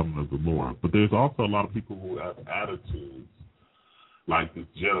for the coming of the Lord. But there's also a lot of people who have attitudes like this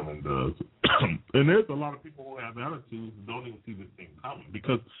gentleman does. And there's a lot of people who have attitudes and don't even see this thing coming.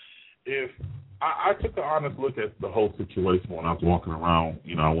 Because if I took an honest look at the whole situation when I was walking around,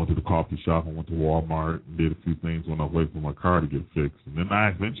 I went to the coffee shop, I went to Walmart, and did a few things when I was waiting for my car to get fixed. And then I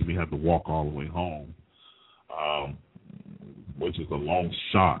eventually had to walk all the way home, which is a long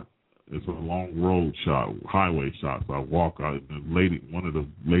shot. It's a long road shot, highway shot. So I walk out, and one of the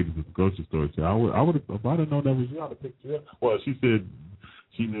ladies at the grocery store said, I would have, if I didn't know that was you, I'd have picked you up. Well, she said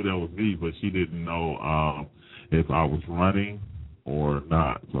she knew that was me, but she didn't know if I was running or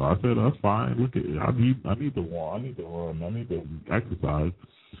not. So I said, that's fine. Look at it. I need to walk. I need to run. I need to exercise.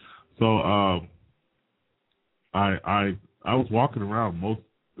 So I was walking around most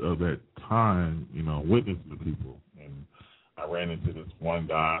of that time, witnessing to people, and I ran into this one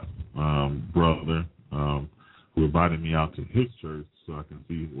guy, brother, who invited me out to his church so I can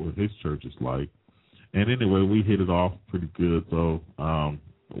see what his church is like. And anyway, we hit it off pretty good. So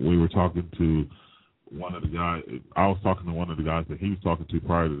we were talking to one of the guys. I was talking to one of the guys that he was talking to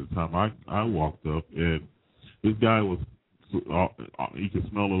prior to the time I walked up, and this guy was, you could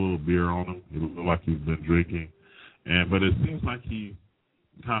smell a little beer on him. It looked like he's been drinking, but it seems like he's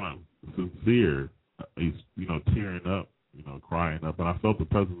kind of sincere. He's tearing up, crying up, and I felt the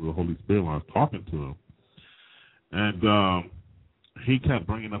presence of the Holy Spirit when I was talking to him, and he kept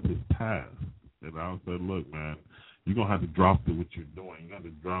bringing up his past, and I said, look, man, you're going to have to drop what you're doing. You got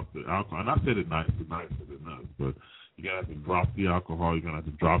to drop the alcohol. And I said it nicer than us, but you're going to have to drop the alcohol. You're going to have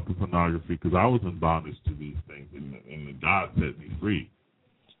to drop the pornography, because I was in bondage to these things, and God set me free.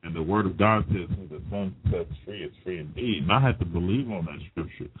 And the Word of God says, who the Son sets free is free indeed. And I had to believe on that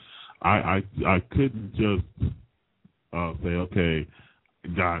scripture. I couldn't just say, okay,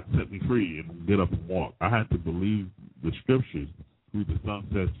 God set me free and get up and walk. I had to believe the scriptures. Who the Son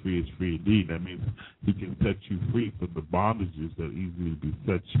sets free is free indeed. That means He can set you free from the bondages that easily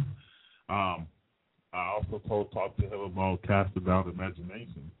beset you. I also talked to him about casting down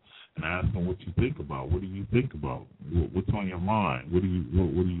imagination and asked him what you think about. What do you think about? What's on your mind? What do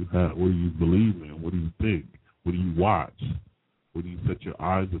you have? What do you believe in? What do you think? What do you watch? What do you set your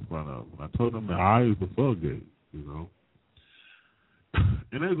eyes in front of? And I told him the eye is the floodgate,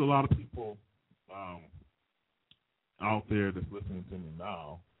 And there's a lot of people out there that's listening to me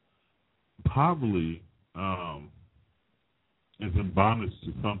now probably is in bondage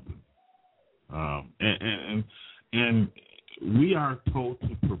to something. And we are told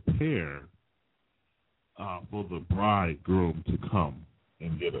to prepare for the bridegroom to come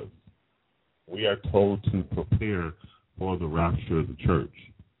and get us. We are told to prepare for the rapture of the church.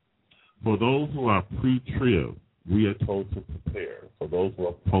 For those who are pre-trib, we are told to prepare. For those who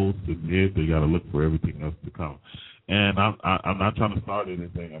are post and mid, they got to look for everything else to come. And I'm not trying to start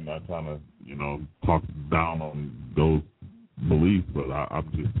anything. I'm not trying to, talk down on those beliefs, but I'm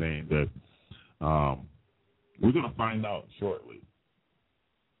just saying that we're going to find out shortly.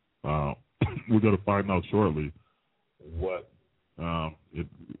 We're going to find out shortly what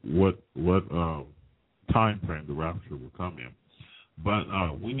time frame the rapture will come in. But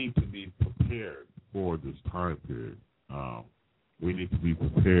we need to be prepared for this time period. We need to be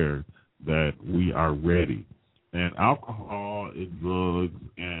prepared that we are ready. And alcohol and drugs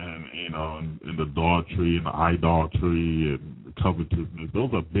and adultery and idolatry and covetousness,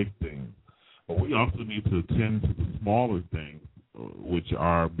 those are big things. But we also need to attend to the smaller things, which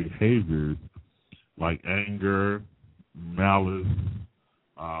are behaviors like anger, malice,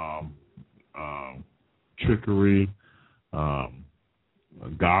 trickery,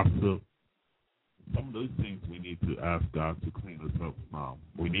 gossip. Some of those things we need to ask God to clean us up from.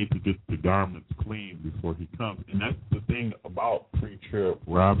 We need to get the garments clean before He comes. And that's the thing about pre-trib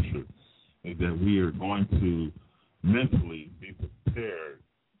rapture, is that we are going to mentally be prepared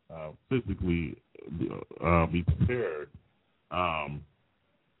physically be prepared.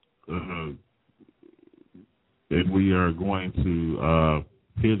 And we are going to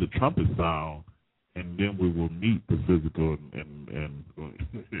hear the trumpet sound, and then we will meet the physical and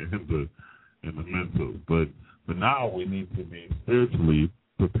the mental. But now we need to be spiritually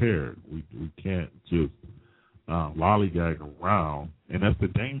prepared. We can't just lollygag around, and that's the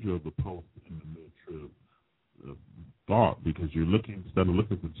danger of the post and the mid-trib thought, because you're looking, instead of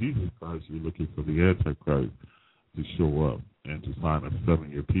looking for Jesus Christ, you're looking for the Antichrist to show up and to sign a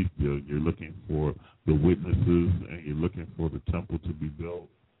 7-year peace deal. You're looking for the witnesses, and you're looking for the temple to be built,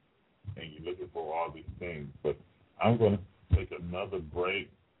 and you're looking for all these things. But I'm going to take another break,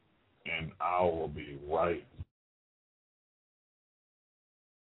 and I will be right.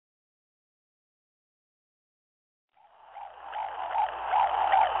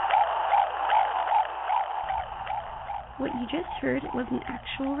 What you just heard was an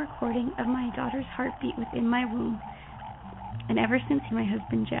actual recording of my daughter's heartbeat within my womb. And ever since my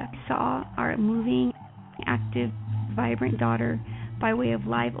husband Jeff saw our moving, active, vibrant daughter by way of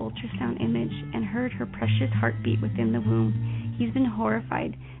live ultrasound image and heard her precious heartbeat within the womb, he's been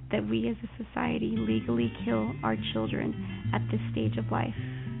horrified that we as a society legally kill our children at this stage of life.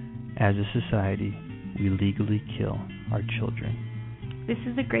 As a society, we legally kill our children. This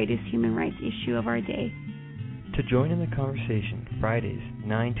is the greatest human rights issue of our day. To join in the conversation, Fridays,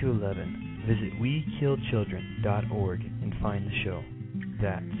 9 to 11, visit WeKillChildren.org and find the show.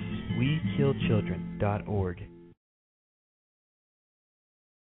 That's WeKillChildren.org.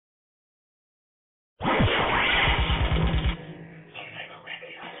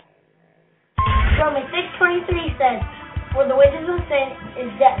 Romans 6:23 says, "For the wages of sin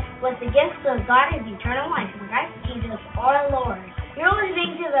is death, but the gift of God is eternal life in Christ Jesus our Lord." You're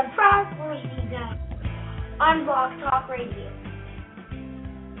listening to the Prophecy Zone on Blog Talk Radio.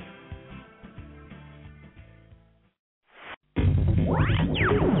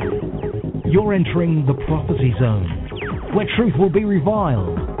 You're entering the Prophecy Zone, where truth will be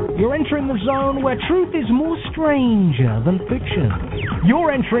reviled. You're entering the zone where truth is more stranger than fiction.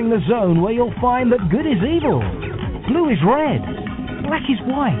 You're entering the zone where you'll find that good is evil, blue is red, black is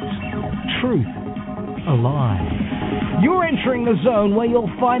white, truth a lie. You're entering the zone where you'll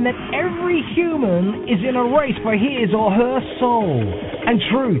find that every human is in a race for his or her soul, and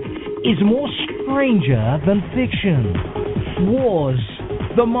truth is more stranger than fiction. Wars,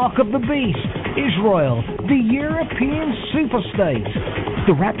 the mark of the beast, Israel, the European superstate,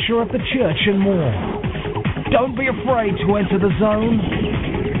 the rapture of the church, and more. Don't be afraid to enter the zone,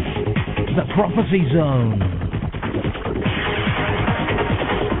 the Prophecy Zone.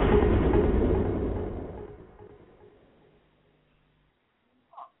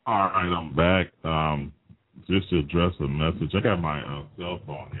 All right, I'm back. Just to address a message, I got my cell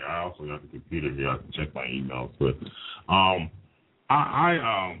phone here. I also got the computer here. I can check my emails, but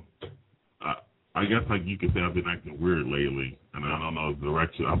I guess, like you could say, I've been acting weird lately, and I don't know the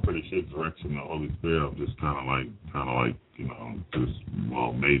direction. I'm pretty sure the direction of the Holy Spirit. I'm just kind of like,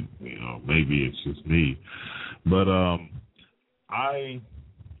 maybe it's just me, but I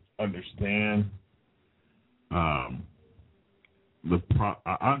understand. I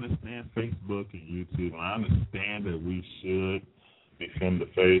understand Facebook and YouTube, and I understand that we should defend the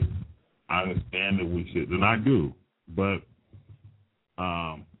faith. I understand that we should, and I do. But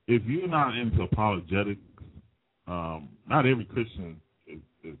if you're not into apologetics, not every Christian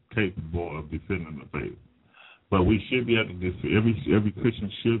is capable of defending the faith. But we should be able to defend. Every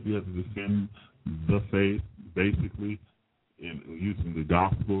Christian should be able to defend the faith, basically, in using the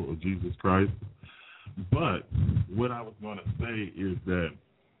gospel of Jesus Christ. But what I was going to say is that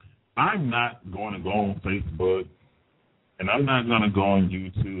I'm not going to go on Facebook, and I'm not going to go on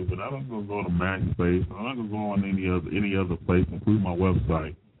YouTube, and I'm not going to go to MySpace, I'm not going to go on any other place, including my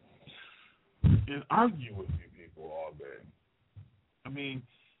website, and argue with you people all day. I mean,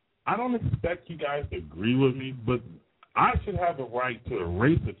 I don't expect you guys to agree with me, but I should have the right to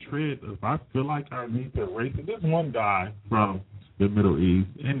erase a thread if I feel like I need to erase it. There's one guy from the Middle East,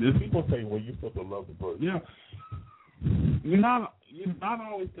 and if people say, "Well, you're supposed to love the book," yeah, you're not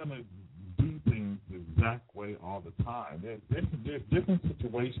always going to do things the exact way all the time. There's different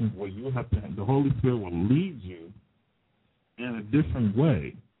situations where you have to. The Holy Spirit will lead you in a different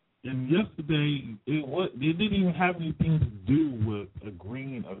way. And yesterday, it didn't even have anything to do with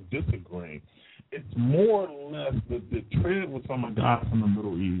agreeing or disagreeing. It's more or less that the thread was from a guy from the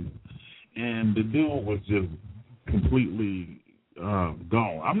Middle East, and the dude was just completely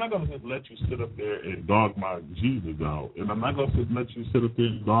gone. I'm not going to just let you sit up there and dog my Jesus out, and I'm not going to let you sit up there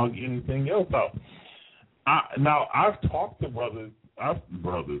and dog anything else out. Now, I've talked to brothers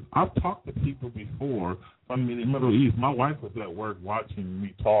I've talked to people before. I mean, in the Middle East, my wife was at work watching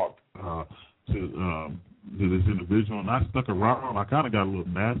me talk to this individual, and I stuck around. I kind of got a little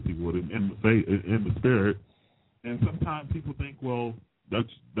nasty with him in the spirit. And sometimes people think, well,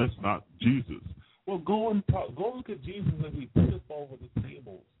 that's not Jesus. Well, go look at Jesus as he tipped over the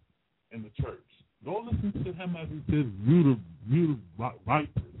tables in the church. Go listen to him as he says, "You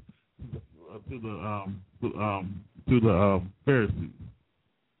vipers," to the Pharisees.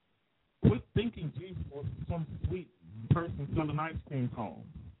 Quit thinking Jesus was some sweet person selling ice cream cones.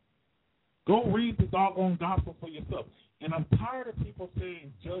 Go read the doggone gospel for yourself. And I'm tired of people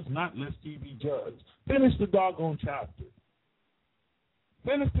saying, "Judge not, lest ye be judged." Finish the doggone chapter.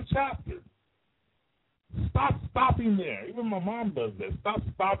 Finish the chapter. Stop stopping there. Even my mom does that. Stop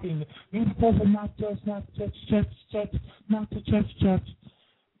stopping. You're supposed to not judge, not to judge, not to judge.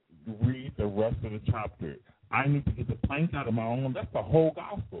 Read the rest of the chapter. I need to get the plank out of my own. That's the whole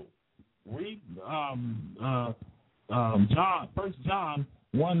gospel. Read John, 1 John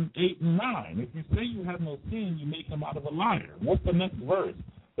 1:8 and 9. If you say you have no sin, you make him out of a liar. What's the next verse?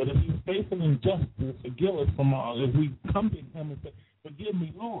 But if he's faithful and just to forgive us from all, if we come to him and say, "Forgive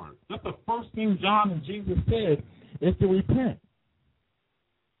me, Lord." That's the first thing John and Jesus said, is to repent.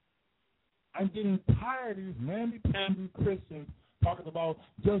 I'm getting tired of these namby-pamby Christians talking about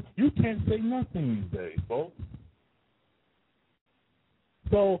just, you can't say nothing these days, folks.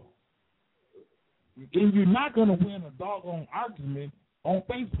 So, and you're not going to win a doggone argument on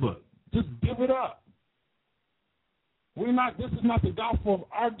Facebook. Just give it up. This is not the gospel of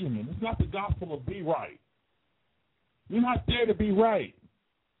argument. It's not the gospel of be right. You're not there to be right.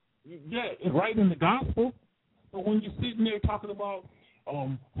 Yeah, it's right in the gospel. But when you're sitting there talking about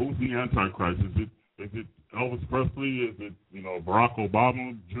who's the Antichrist, is it Elvis Presley? Is it Barack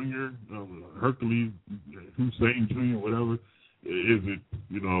Obama Jr., Hercules Hussein Jr., whatever? Is it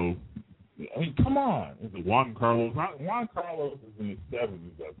I mean, come on. Is it Juan Carlos? Juan Carlos is in his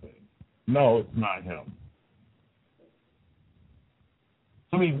 70s, I think. No, it's not him.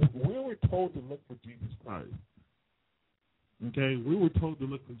 I mean, we were told to look for Jesus Christ. Okay? We were told to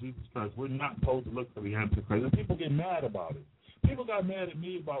look for Jesus Christ. We're not told to look for the Antichrist. And people get mad about it. People got mad at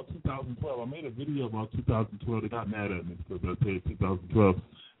me about 2012. I made a video about 2012. They got mad at me because I said 2012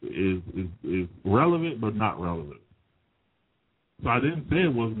 is relevant but not relevant. So I didn't say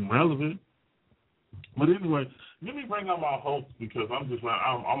it wasn't relevant. But anyway, let me bring up my host because I'm just like,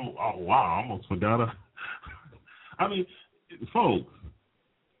 I almost forgot. I mean, folks,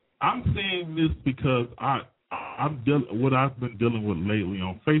 I'm saying this because what I've been dealing with lately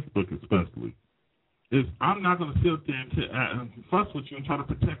on Facebook especially is I'm not going to sit there and fuss with you and try to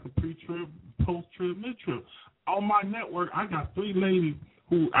protect the pre-trib, post-trib, mid-trib. On my network, I got 3 ladies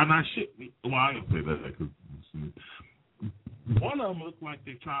who, and I shouldn't, well, I didn't say that because one of them looks like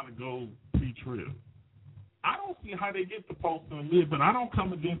they're trying to go pre-trib. I don't see how they get the post and mid, but I don't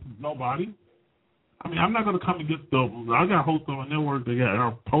come against nobody. I mean, I'm not going to come against I got hosts on my network that got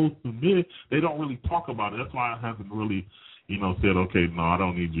our post and mid. They don't really talk about it. That's why I haven't really, said, okay, no, I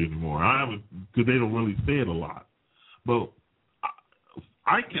don't need you anymore. I haven't, because they don't really say it a lot. But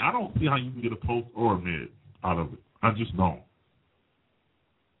I don't see how you can get a post or a mid out of it. I just don't.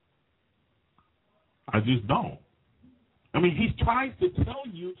 I mean, he tries to tell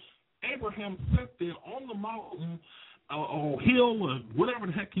you Abraham sat there on the mountain or hill or whatever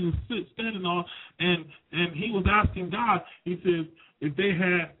the heck he was standing on, and he was asking God, he says, if they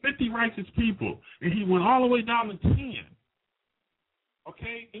had 50 righteous people, and he went all the way down to 10.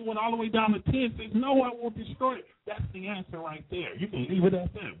 Okay? He went all the way down to 10, says, no, I won't destroy it. That's the answer right there. You can leave it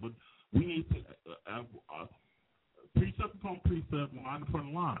at that, but we need to precept upon precept, line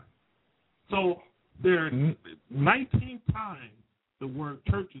upon line. So there are 19 times the word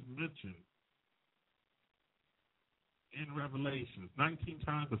church is mentioned in Revelation. 19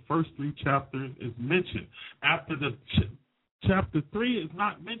 times the first 3 chapters is mentioned. After the chapter 3 is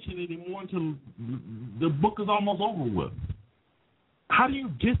not mentioned anymore until the book is almost over with. How do you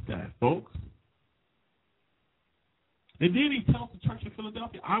get that, folks? And then he tells the church in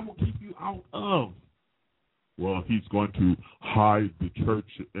Philadelphia, I will keep you out of. Well, he's going to hide the church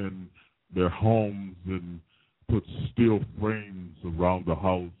in their homes and put steel frames around the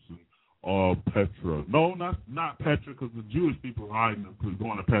house and Petra. No, not Petra, because the Jewish people are hiding and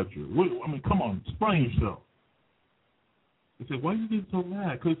going to Petra. I mean, come on, explain yourself. He said, why are you getting so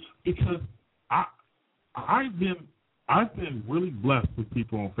mad? Because I've been really blessed with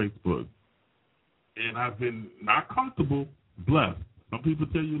people on Facebook, and I've been not comfortable, blessed. Some people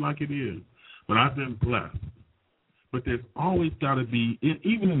tell you like it is, but I've been blessed. But there's always got to be,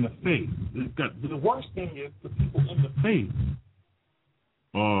 even in the faith, the worst thing is the people in the faith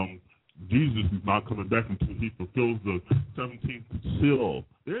Jesus is not coming back until he fulfills the 17th seal.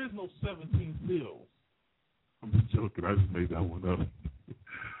 There is no 17 seals. I'm just joking. I just made that one up.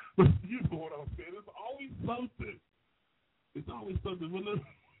 But you know what I'm saying. It's always something. It's always something. Well,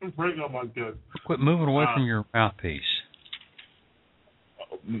 let's bring up my guest. Quit moving away from your mouthpiece.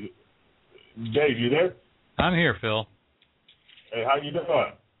 Dave, you there? I'm here, Phil. Hey, how you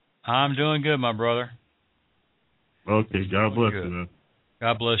doing? I'm doing good, my brother. Okay, God bless you, man.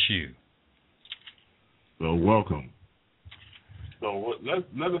 God bless you. So welcome. So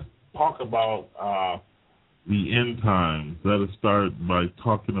let us talk about the end times. Let us start by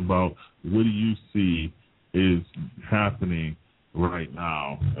talking about what do you see is happening right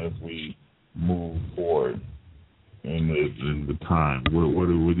now as we move forward in the time. What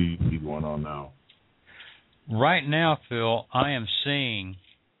do you see going on now? Right now, Phil, I am seeing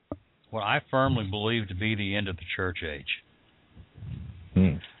what I firmly believe to be the end of the church age.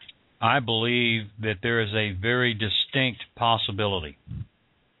 I believe that there is a very distinct possibility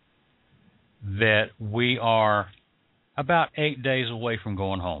that we are about 8 days away from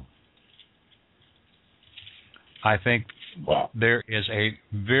going home. I think there is a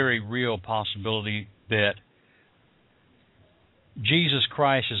very real possibility that Jesus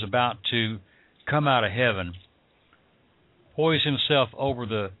Christ is about to come out of heaven, poise himself over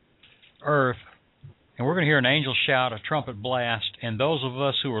the earth, and we're going to hear an angel shout, a trumpet blast, and those of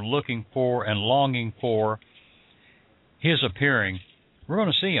us who are looking for and longing for his appearing, we're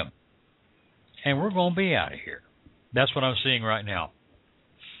going to see him, and we're going to be out of here. That's what I'm seeing right now.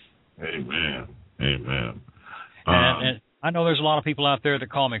 Amen. Amen. And I know there's a lot of people out there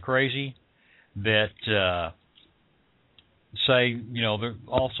that call me crazy, that say, there are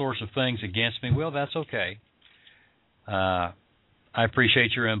all sorts of things against me. Well, that's okay. I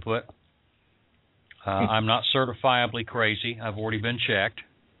appreciate your input. I'm not certifiably crazy. I've already been checked.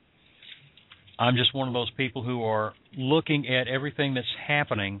 I'm just one of those people who are looking at everything that's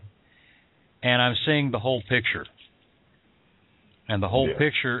happening, and I'm seeing the whole picture. And the whole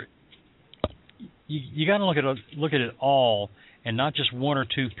picture, you got to look at it all, and not just one or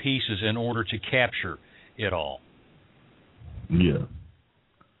two pieces in order to capture it all. Yeah.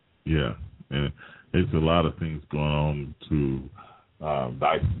 Yeah. And there's a lot of things going on to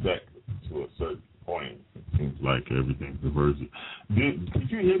dissect to a certain point. It seems like everything's divergent. Could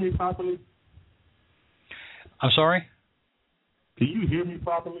you hear me properly? I'm sorry? Can you hear me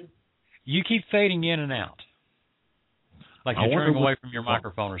properly? You keep fading in and out. Like you're turning away from your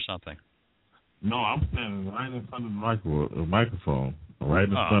microphone or something. No, I'm standing right in front of the microphone, right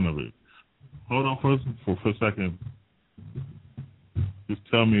in front of it. Hold on for a second. Just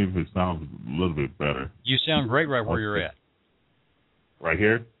tell me if it sounds a little bit better. You sound great right where you're at. Right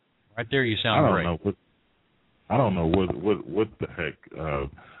here? Right there, you sound great. I don't know what the heck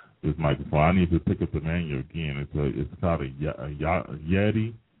this microphone. I need to pick up the manual again. It's called a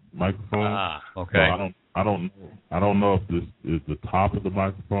Yeti microphone. Ah, okay. So I don't know if this is the top of the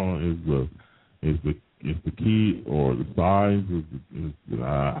microphone is the key or the size.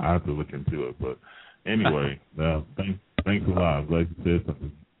 I have to look into it. But anyway, thanks a lot. I'm glad you said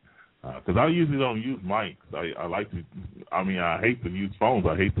something. Because I usually don't use mics. I like to. I mean, I hate to use phones.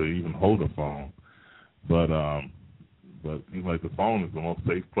 I hate to even hold a phone. But it seems like the phone is the most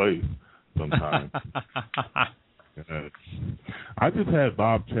safe place sometimes. I just had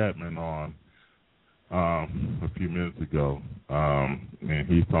Bob Chapman on a few minutes ago, and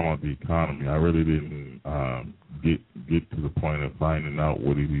he's talking about the economy. I really didn't get to the point of finding out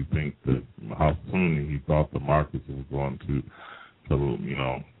what did he think how soon he thought the markets were going to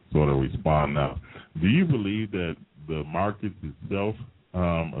sort of respond now. Do you believe that the markets itself,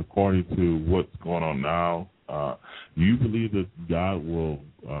 according to what's going on now, do you believe that God will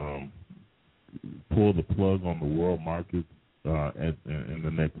pull the plug on the world markets in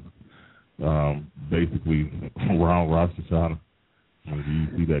the next, basically, around Rosh Hashanah? Do you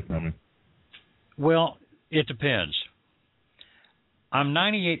see that coming? Well, it depends. I'm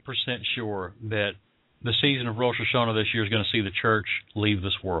 98% sure that the season of Rosh Hashanah this year is going to see the church leave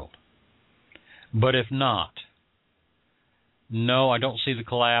this world. But if not, no, I don't see the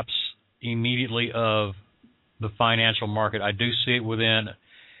collapse immediately of the financial market. I do see it within,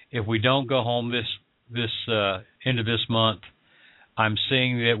 if we don't go home this end of this month, I'm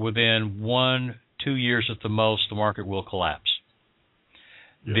seeing that within 1-2 years at the most, the market will collapse.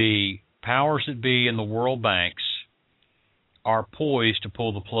 Yeah. The powers that be in the world banks are poised to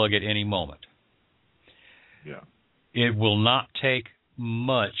pull the plug at any moment. Yeah. It will not take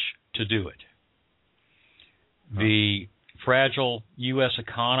much to do it. The fragile U.S.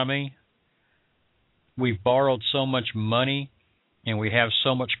 economy, we've borrowed so much money and we have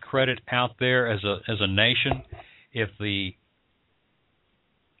so much credit out there as a nation. If the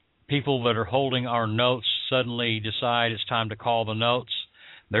people that are holding our notes suddenly decide it's time to call the notes,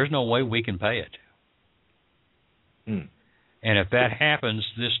 there's no way we can pay it. And if that happens,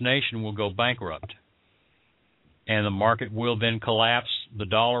 this nation will go bankrupt. And the market will then collapse, the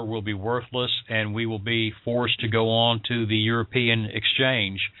dollar will be worthless, and we will be forced to go on to the European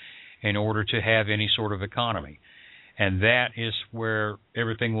exchange in order to have any sort of economy. And that is where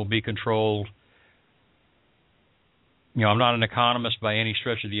everything will be controlled. You know, I'm not an economist by any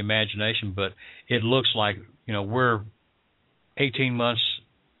stretch of the imagination, but it looks like, you know, we're 18 months,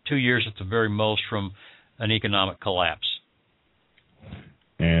 2 years at the very most from an economic collapse.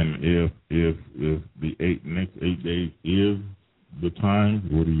 And if the next 8 days is the time,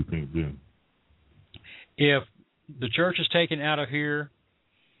 what do you think then? If the church is taken out of here,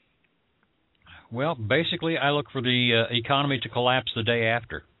 well, basically I look for the economy to collapse the day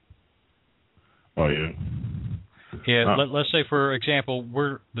after. Oh, yeah? Yeah, let's say, for example,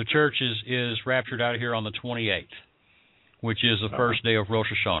 the church is raptured out of here on the 28th, which is the first day of Rosh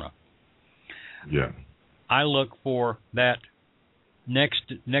Hashanah. Yeah. I look for that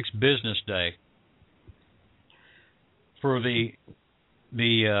next business day for the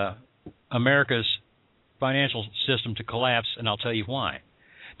America's financial system to collapse, and I'll tell you why.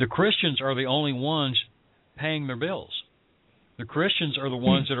 The Christians are the only ones paying their bills. The Christians are the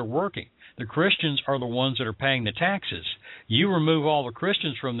ones that are working. The Christians are the ones that are paying the taxes. You remove all the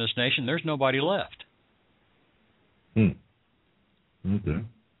Christians from this nation, there's nobody left. Okay.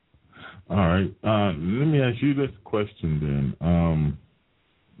 All right. Let me ask you this question then.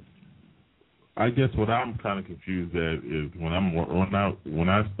 I guess what I'm kind of confused at is when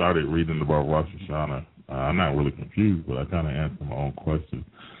I started reading about Rosh Hashanah, I'm not really confused, but I kind of answered my own question.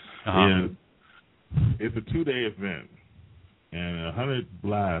 It's a 2-day event, and 100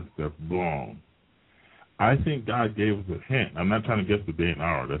 blasts have blown. I think God gave us a hint. I'm not trying to guess the day and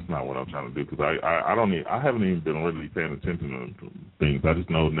hour. That's not what I'm trying to do, because I haven't even been really paying attention to things. I just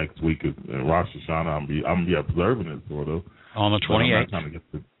know next week is Rosh Hashanah. I'm gonna be observing it sort of on the 28th.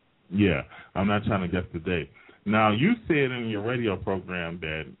 I'm not trying to guess the day. Now, you said in your radio program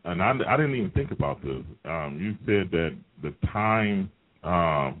that, and I didn't even think about this. You said that the time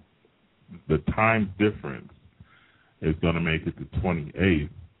difference is going to make it the 28th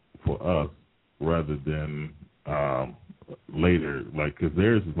for us rather than later, like, because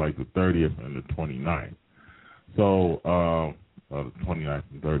theirs is like the 30th and the 29th. So, the 29th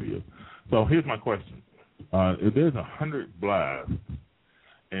and 30th. So here's my question. If there's 100 blasts,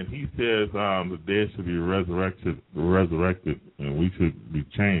 and he says the dead should be resurrected, and we should be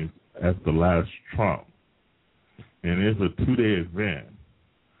changed as the last trump, and it's a 2-day event,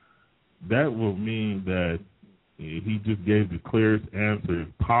 that will mean that he just gave the clearest answer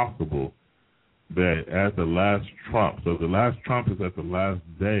possible that at the last trump. So the last trump is at the last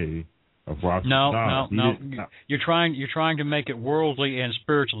day of Rosh Hashanah. No. You're trying to make it worldly and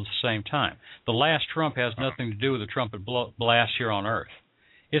spiritual at the same time. The last trump has nothing to do with the trumpet blast here on earth.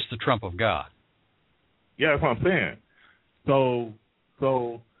 It's the trump of God. Yeah, that's what I'm saying.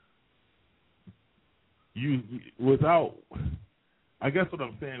 So you without, I guess what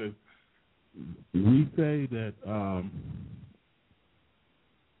I'm saying is, we say that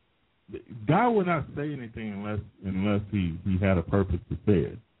God would not say anything unless he had a purpose to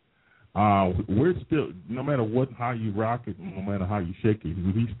say it. We're still, no matter how you rock it, no matter how you shake it,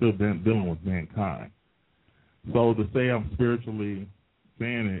 he's still dealing with mankind. So to say I'm spiritually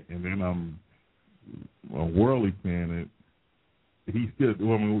saying it and then I'm worldly saying it, he's still,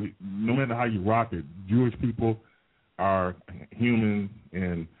 no matter how you rock it, Jewish people are human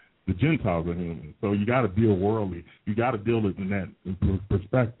and the Gentiles are human. So you got to deal worldly. You got to deal it in that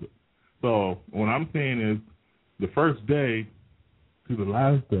perspective. So what I'm saying is the first day to the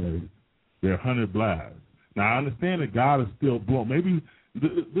last day, there are 100 blasts. Now, I understand that God is still blowing. Maybe,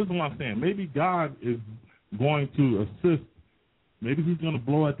 this is what I'm saying, maybe God is going to assist. Maybe he's going to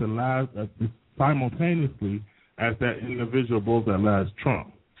blow at the last, simultaneously as that individual blows that last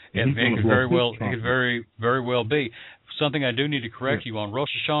trump. It could very well be. Something I do need to correct you on. Rosh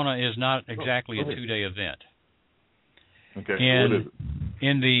Hashanah is not exactly a 2-day event. Okay. In, what is it?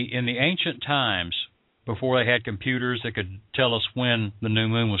 in the ancient times, before they had computers that could tell us when the new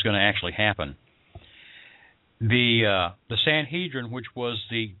moon was going to actually happen, the Sanhedrin, which was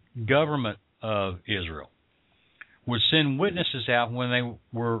the government of Israel, would send witnesses out when they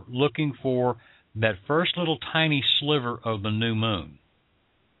were looking for that first little tiny sliver of the new moon.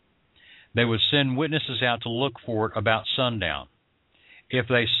 They would send witnesses out to look for it about sundown. If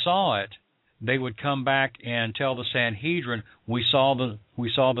they saw it, they would come back and tell the Sanhedrin, we saw the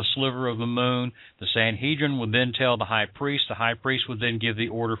sliver of the moon. The Sanhedrin would then tell the high priest. The high priest would then give the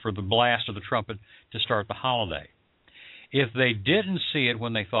order for the blast of the trumpet to start the holiday. If they didn't see it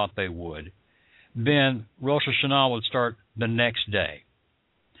when they thought they would, then Rosh Hashanah would start the next day.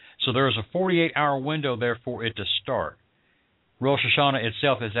 So there is a 48-hour window there for it to start. Rosh Hashanah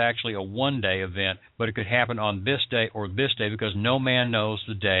itself is actually a one-day event, but it could happen on this day or this day because no man knows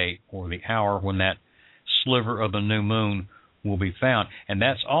the day or the hour when that sliver of the new moon will be found. And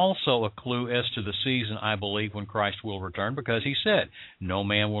that's also a clue as to the season, I believe, when Christ will return, because he said, no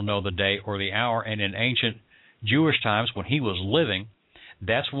man will know the day or the hour. And in ancient Jewish times, when he was living,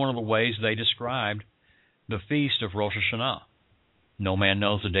 that's one of the ways they described the feast of Rosh Hashanah. No man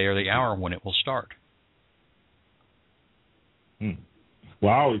knows the day or the hour when it will start.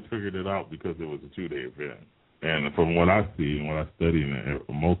 Well, I always figured it out because it was a 2-day event. And from what I see and what I study,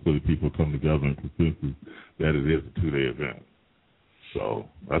 most of the people come together in consensus that it is a 2-day event. So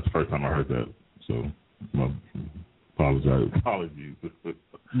that's the first time I heard that. So apologies.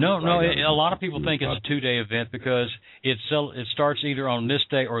 No, a lot of people think it's a 2-day event because it starts either on this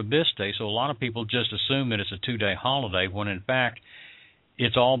day or this day. So a lot of people just assume that it's a 2-day holiday when in fact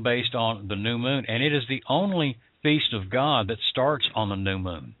it's all based on the new moon. And it is the only feast of God that starts on the new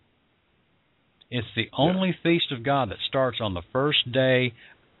moon. It's the only feast of God that starts on the first day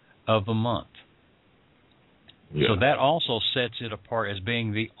of the month. Yeah. So that also sets it apart as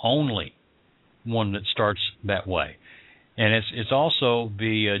being the only one that starts that way. And it's also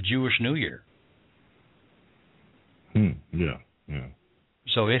the Jewish New Year. Yeah.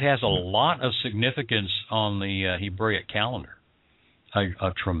 So it has a lot of significance on the Hebraic calendar.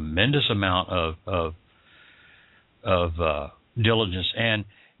 A tremendous amount of diligence. And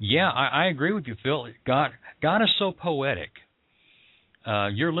I agree with you, Phil. God is so poetic.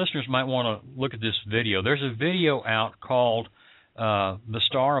 Your listeners might want to look at this video. There's a video out called The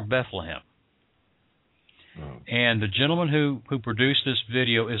Star of Bethlehem. And the gentleman who produced this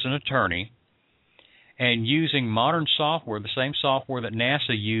video is an attorney, and using modern software, the same software that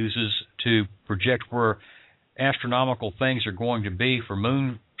NASA uses to project where astronomical things are going to be for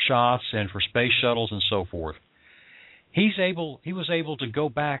moon shots and for space shuttles and so forth. He was able to go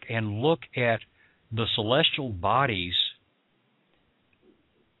back and look at the celestial bodies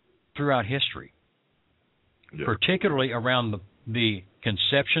throughout history, particularly around the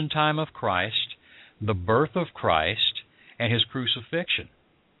conception time of Christ, the birth of Christ, and his crucifixion.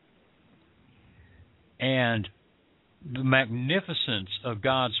 And the magnificence of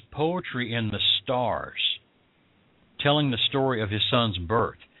God's poetry in the stars, telling the story of his son's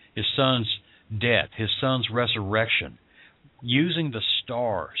birth, his son's death, his son's resurrection, using the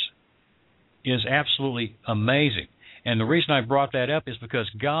stars is absolutely amazing. And the reason I brought that up is because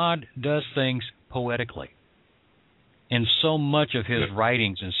God does things poetically. In so much of his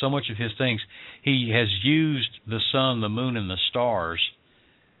writings and so much of his things, he has used the sun, the moon, and the stars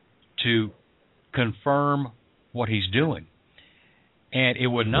to confirm what he's doing. And it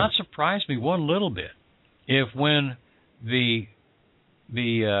would not surprise me one little bit if when the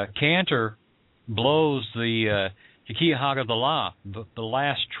cantor blows the Tekiah Haggadah, the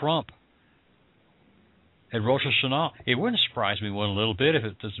last trump at Rosh Hashanah, it wouldn't surprise me one little bit if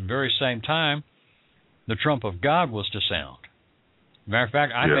at the very same time the trump of God was to sound. Matter of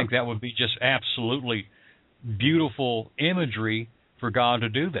fact, I think that would be just absolutely beautiful imagery for God to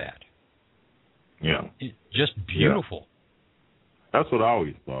do that. Yeah. Just beautiful. Yeah. That's what I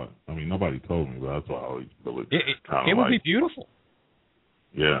always thought. I mean, nobody told me, but that's what I always thought. It would be beautiful.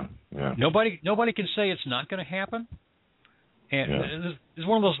 Yeah. Nobody can say it's not going to happen. And it's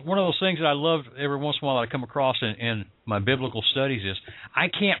one of those things that I love every once in a while that I come across in my biblical studies is I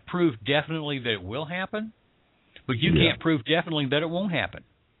can't prove definitely that it will happen, but you can't prove definitely that it won't happen.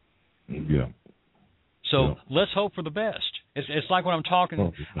 Yeah. So let's hope for the best. It's like when I'm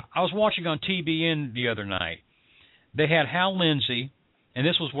talking. I was watching on TBN the other night. They had Hal Lindsey, and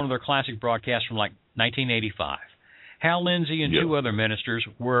this was one of their classic broadcasts from like 1985. Hal Lindsey and two other ministers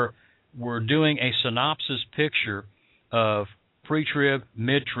were doing a synopsis picture of pre-trib,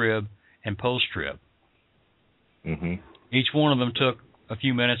 mid-trib, and post-trib. Mm-hmm. Each one of them took a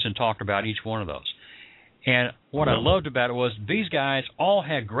few minutes and talked about each one of those. And what I loved about it was these guys all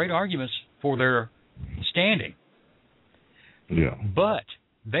had great arguments for their standing. Yeah. But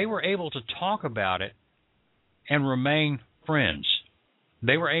they were able to talk about it and remain friends.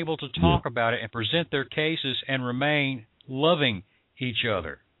 They were able to talk about it and present their cases and remain loving each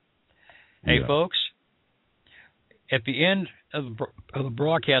other. Hey, folks, at the end of the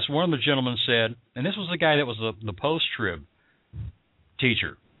broadcast, one of the gentlemen said, and this was the guy that was the post-trib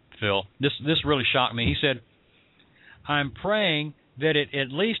teacher, Phil. This really shocked me. He said, I'm praying that it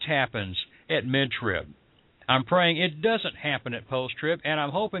at least happens at mid-trib. I'm praying it doesn't happen at post-trib, and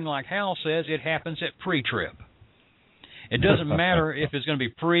I'm hoping, like Hal says, it happens at pre-trib. It doesn't matter if it's going to be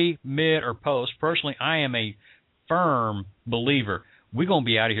pre, mid, or post. Personally, I am a firm believer we're going to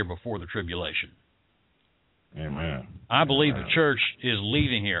be out of here before the tribulation. Amen. I believe the church is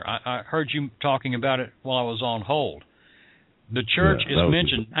leaving here. I heard you talking about it while I was on hold. The church is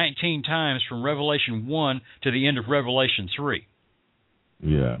mentioned 19 times from Revelation 1 to the end of Revelation 3.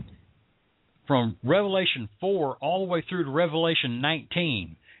 Yeah. From Revelation 4 all the way through to Revelation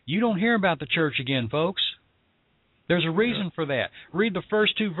 19. You don't hear about the church again, folks. There's a reason for that. Read the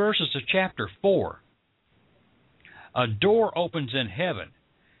first 2 verses of chapter 4. A door opens in heaven.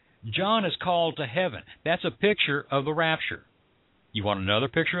 John is called to heaven. That's a picture of the rapture. You want another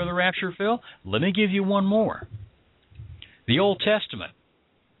picture of the rapture, Phil? Let me give you one more. The Old Testament,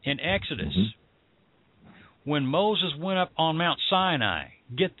 in Exodus, when Moses went up on Mount Sinai,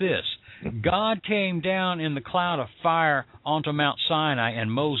 get this, God came down in the cloud of fire onto Mount Sinai,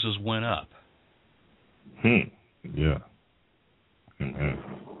 and Moses went up. Yeah.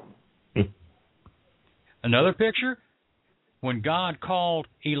 Another picture, when God called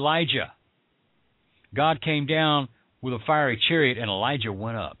Elijah, God came down with a fiery chariot, and Elijah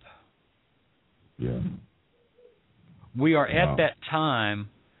went up. Yeah. We are at that time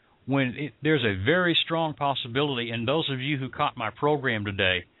when there's a very strong possibility, and those of you who caught my program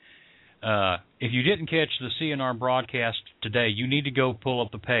today, if you didn't catch the CNR broadcast today, you need to go pull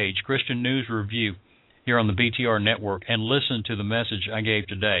up the page, Christian News Review, here on the BTR Network, and listen to the message I gave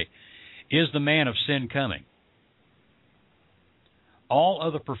today. Is the man of sin coming? All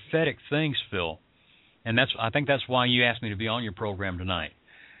of the prophetic things, Phil, and I think that's why you asked me to be on your program tonight.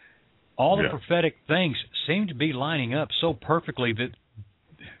 All the prophetic things seem to be lining up so perfectly that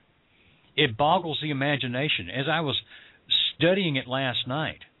it boggles the imagination. As I was studying it last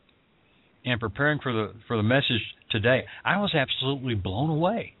night and preparing for the message today, I was absolutely blown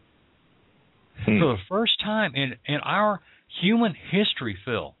away. For the first time in our human history,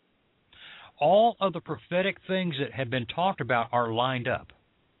 Phil, all of the prophetic things that have been talked about are lined up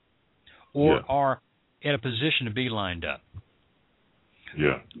or are in a position to be lined up.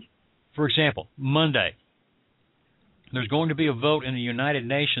 Yeah. For example, Monday, there's going to be a vote in the United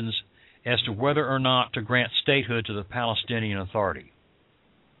Nations as to whether or not to grant statehood to the Palestinian Authority.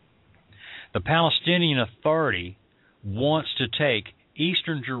 The Palestinian Authority wants to take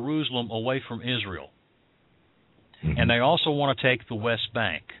eastern Jerusalem away from Israel. And they also want to take the West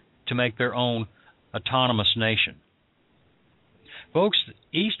Bank to make their own autonomous nation. Folks,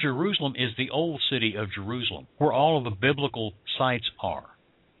 East Jerusalem is the old city of Jerusalem, where all of the biblical sites are.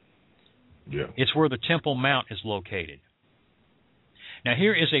 Yeah. It's where the Temple Mount is located. Now,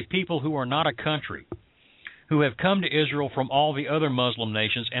 here is a people who are not a country, who have come to Israel from all the other Muslim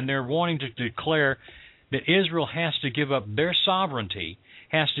nations, and they're wanting to declare that Israel has to give up their sovereignty,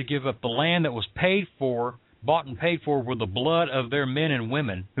 has to give up the land that was paid for, bought and paid for with the blood of their men and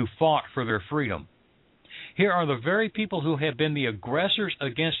women who fought for their freedom. Here are the very people who have been the aggressors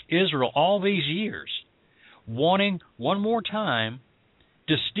against Israel all these years, wanting one more time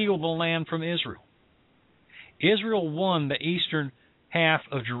to steal the land from Israel. Israel won the eastern half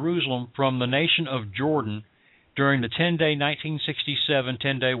of Jerusalem from the nation of Jordan during the 10-day 1967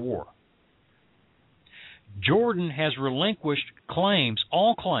 10-day war. Jordan has relinquished claims,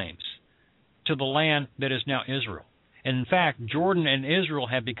 all claims, to the land that is now Israel. And in fact, Jordan and Israel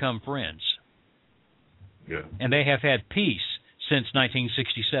have become friends. Yeah. And they have had peace since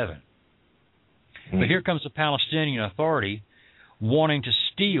 1967. But here comes the Palestinian Authority wanting to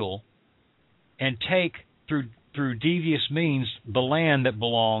steal and take through devious means the land that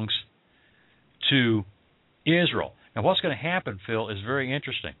belongs to Israel. Now, what's going to happen, Phil, is very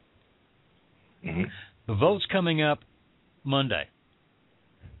interesting. The vote's coming up Monday.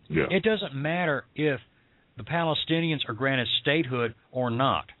 Yeah. It doesn't matter if the Palestinians are granted statehood or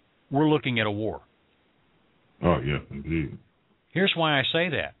not. We're looking at a war. Oh, yes, indeed. Here's why I say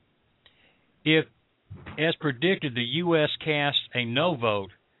that. If, as predicted, the U.S. casts a no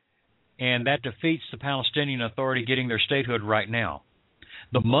vote, and that defeats the Palestinian Authority getting their statehood right now,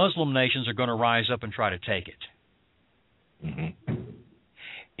 the Muslim nations are going to rise up and try to take it.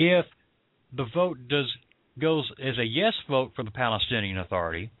 If the vote goes as a yes vote for the Palestinian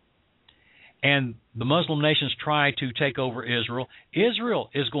Authority, and the Muslim nations try to take over Israel, Israel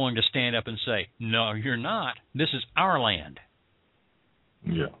is going to stand up and say, no, you're not. This is our land.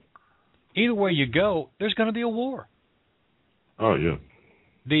 Yeah. Either way you go, there's going to be a war. Oh, yeah.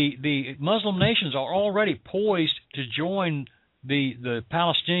 The Muslim nations are already poised to join the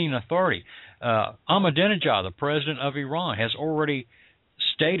Palestinian Authority. Ahmadinejad, the president of Iran, has already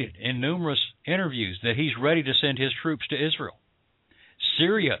stated in numerous interviews that he's ready to send his troops to Israel.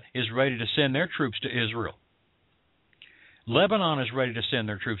 Syria is ready to send their troops to Israel. Lebanon is ready to send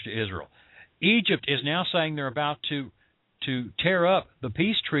their troops to Israel. Egypt is now saying they're about to tear up the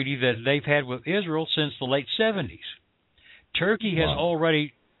peace treaty that they've had with Israel since the late 70s. Turkey has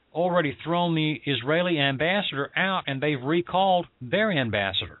already thrown the Israeli ambassador out, and they've recalled their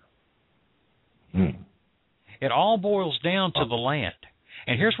ambassador. It all boils down to the land.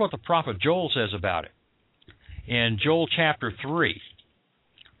 And here's what the prophet Joel says about it. In Joel chapter 3,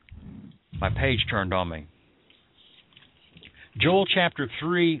 my page turned on me. Joel chapter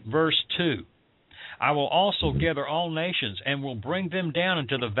 3, verse 2. I will also gather all nations and will bring them down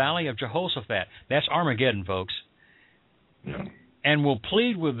into the valley of Jehoshaphat. That's Armageddon, folks. Yeah. And will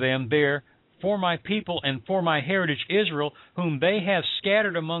plead with them there for my people and for my heritage Israel, whom they have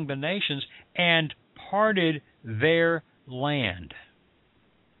scattered among the nations and parted their land.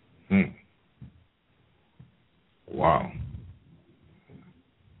 Wow.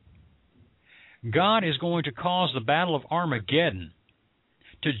 God is going to cause the battle of Armageddon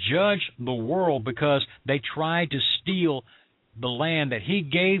to judge the world because they tried to steal the land that he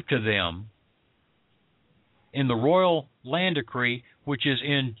gave to them in the royal land decree, which is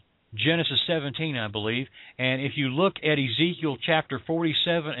in Genesis 17, I believe. And if you look at Ezekiel chapter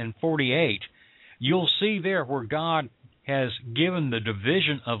 47 and 48, you'll see there where God has given the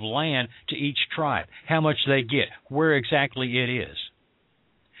division of land to each tribe, how much they get, where exactly it is.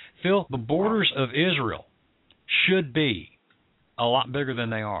 Phil, the borders of Israel should be a lot bigger than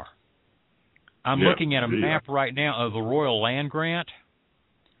they are. I'm looking at a map right now of the Royal Land Grant.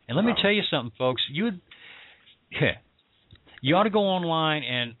 And let me tell you something, folks. You ought to go online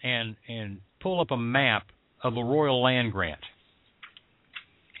and pull up a map of the Royal Land Grant.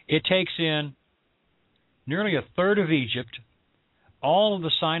 It takes in nearly a third of Egypt, all of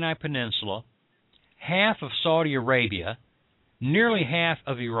the Sinai Peninsula, half of Saudi Arabia, nearly half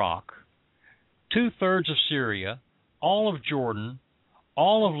of Iraq, 2/3 of Syria, all of Jordan,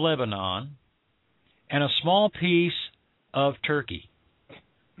 all of Lebanon, and a small piece of Turkey.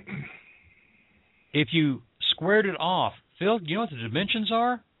 If you squared it off, Phil, you know what the dimensions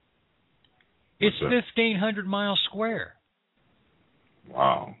are? It's 1,500 miles square.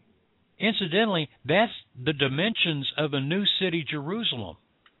 Wow. Incidentally, that's the dimensions of the new city, Jerusalem.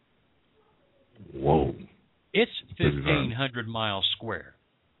 Whoa. It's 1,500 miles square.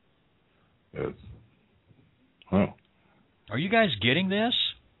 Yes. Huh. Are you guys getting this?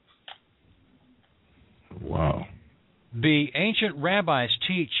 Wow. The ancient rabbis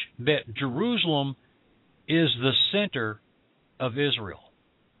teach that Jerusalem is the center of Israel.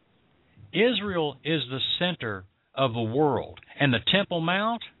 Israel is the center of the world, and the Temple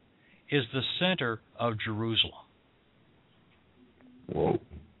Mount is the center of Jerusalem. Whoa.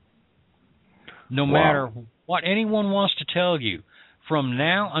 No matter what anyone wants to tell you, from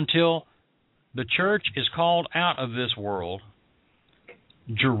now until the church is called out of this world,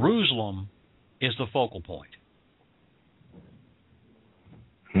 Jerusalem is the focal point.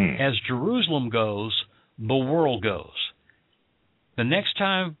 As Jerusalem goes, the world goes. The next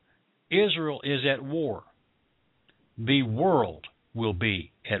time Israel is at war, the world will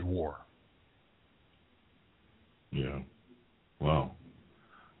be at war. Yeah. Wow.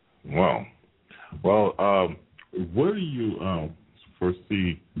 Wow. Well, where do you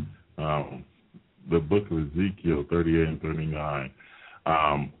foresee the book of Ezekiel 38 and 39?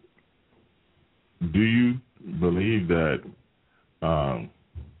 Do you believe that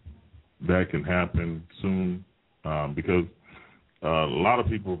that can happen soon? Because a lot of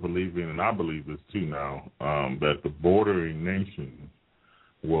people believe in, and I believe this too now, that the bordering nations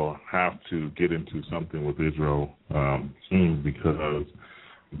will have to get into something with Israel soon, because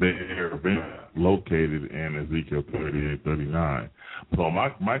they're being located in Ezekiel 38, 39. So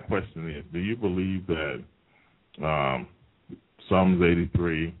my question is, do you believe that Psalms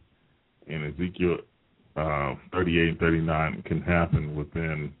 83 and Ezekiel 38 and 39 can happen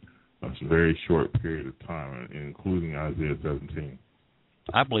within a very short period of time, including Isaiah 17?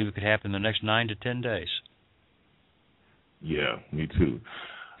 I believe it could happen in the next 9 to 10 days. Yeah, me too.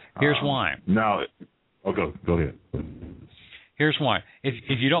 Here's why. Now, go ahead. Here's why.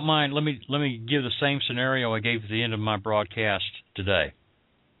 If you don't mind, let me give the same scenario I gave at the end of my broadcast today.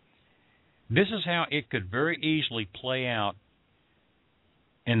 This is how it could very easily play out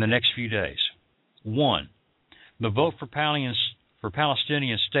in the next few days. 1, the vote for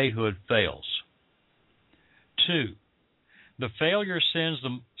Palestinian statehood fails. 2, the failure sends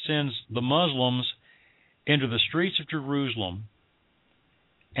the Muslims into the streets of Jerusalem,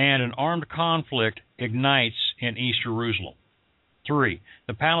 and an armed conflict ignites in East Jerusalem. 3.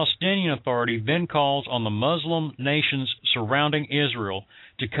 The Palestinian Authority then calls on the Muslim nations surrounding Israel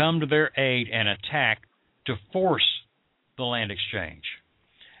to come to their aid and attack to force the land exchange.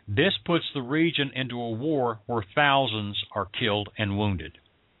 This puts the region into a war where thousands are killed and wounded.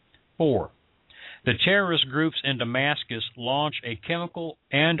 4. The terrorist groups in Damascus launch a chemical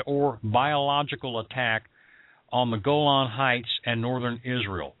and or biological attack on the Golan Heights and northern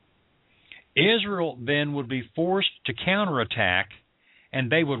Israel. Israel then would be forced to counterattack, and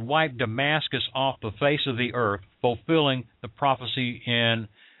they would wipe Damascus off the face of the earth, fulfilling the prophecy in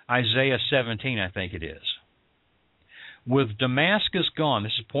Isaiah 17, I think it is. With Damascus gone,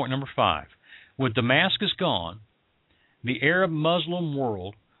 this is point number 5, with Damascus gone, the Arab Muslim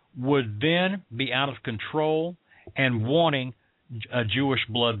world would then be out of control and wanting a Jewish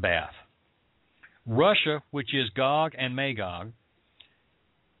bloodbath. Russia, which is Gog and Magog,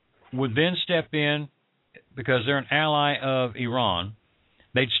 would then step in because they're an ally of Iran.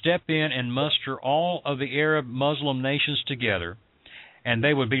 They'd step in and muster all of the Arab Muslim nations together, and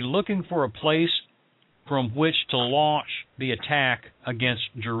they would be looking for a place from which to launch the attack against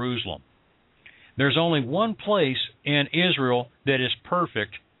Jerusalem. There's only one place in Israel that is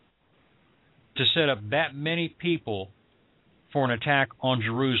perfect to set up that many people for an attack on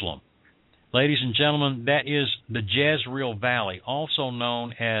Jerusalem. Ladies and gentlemen, that is the Jezreel Valley, also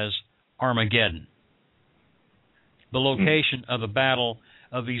known as Armageddon, the location of the battle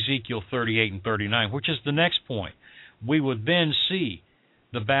of Ezekiel 38 and 39, which is the next point. We would then see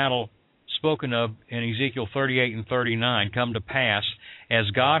the battle spoken of in Ezekiel 38 and 39 come to pass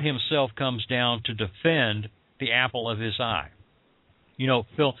as God himself comes down to defend the apple of his eye. You know,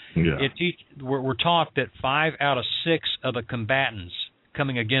 Phil, we're taught that 5 out of 6 of the combatants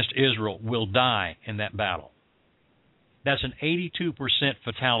coming against Israel will die in that battle. That's an 82%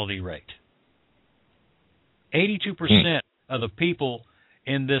 fatality rate. 82% of the people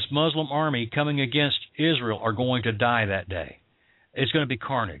in this Muslim army coming against Israel are going to die that day. It's going to be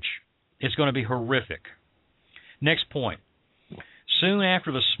carnage. It's going to be horrific. Next point. Soon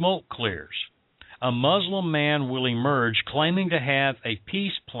after the smoke clears, a Muslim man will emerge claiming to have a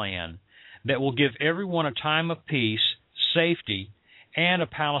peace plan that will give everyone a time of peace, safety, and a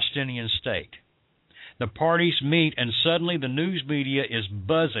Palestinian state. The parties meet, and suddenly the news media is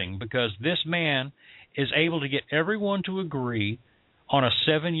buzzing because this man is able to get everyone to agree on a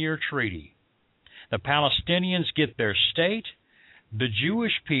 7-year treaty. The Palestinians get their state, the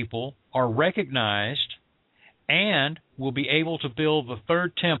Jewish people are recognized, and will be able to build the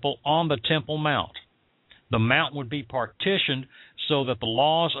third temple on the Temple Mount. The mount would be partitioned so that the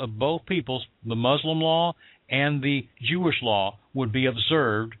laws of both peoples, the Muslim law and the Jewish law, would be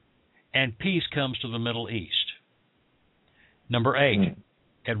observed, and peace comes to the Middle East. Number 8,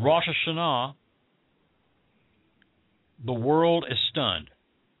 at Rosh Hashanah, the world is stunned.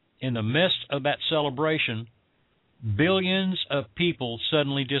 In the midst of that celebration, billions of people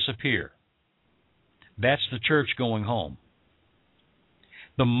suddenly disappear. That's the church going home.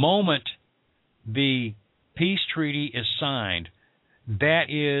 The moment the peace treaty is signed, that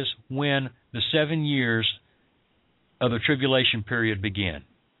is when the 7 years of the tribulation period begin.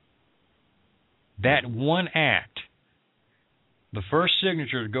 That one act, the first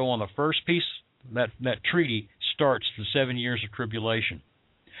signature to go on the first piece, that treaty starts the 7 years of tribulation.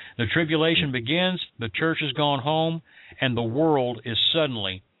 The tribulation begins, the church has gone home, and the world is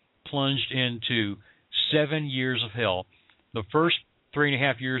suddenly plunged into 7 years of hell. The first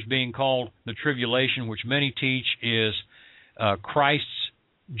 3.5 years being called the tribulation, which many teach is Christ's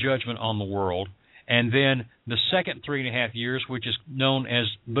judgment on the world. And then the second 3.5 years, which is known as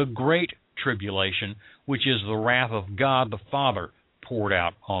the Great Tribulation, which is the wrath of God the Father poured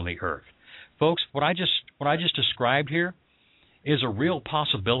out on the earth. Folks, what I just described here is a real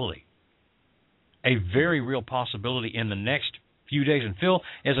possibility, a very real possibility in the next few days. And Phil,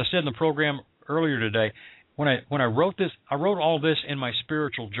 as I said in the program earlier today, when I wrote this, I wrote all this in my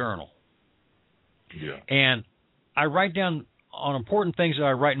spiritual journal. Yeah. And I write down on important things that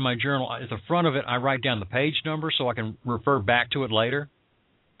I write in my journal. At the front of it, I write down the page number so I can refer back to it later.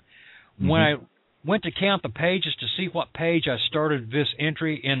 Mm-hmm. When I went to count the pages to see what page I started this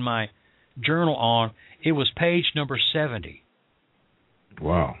entry in my journal on, it was page number 70.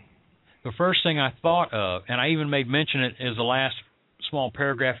 Wow. The first thing I thought of, and I even made mention it as the last small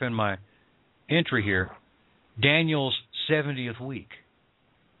paragraph in my entry here, Daniel's 70th week.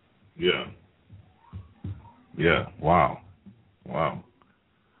 Yeah. Yeah. Wow. Wow.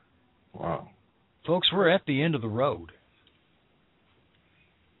 Wow. Folks, we're at the end of the road.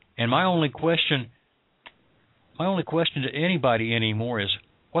 And my only question My only question to anybody anymore is,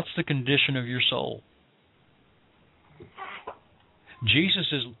 what's the condition of your soul? Jesus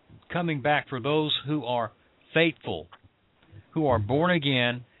is coming back for those who are faithful, who are born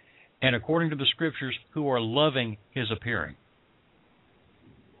again, and according to the Scriptures, who are loving His appearing.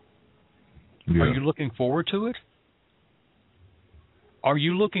 Yeah. Are you looking forward to it? Are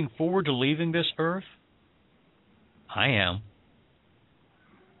you looking forward to leaving this earth? I am.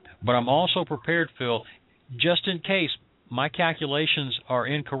 But I'm also prepared, Phil, just in case my calculations are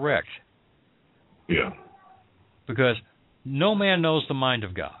incorrect. Yeah. Because no man knows the mind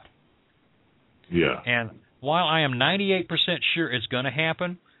of God. Yeah. And while I am 98% sure it's going to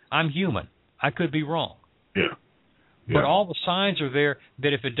happen, I'm human. I could be wrong. Yeah. But all the signs are there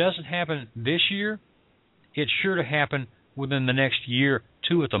that if it doesn't happen this year, it's sure to happen within the next year,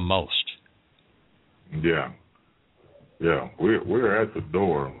 2 at the most. Yeah. Yeah. We're at the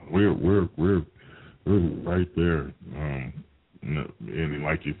door. We're right there. And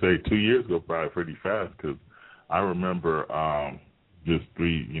like you say, 2 years go by pretty fast, because I remember just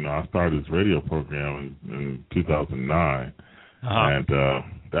I started this radio program in 2009, and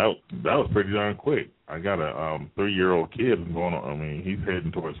that was pretty darn quick. I got a 3-year-old kid he's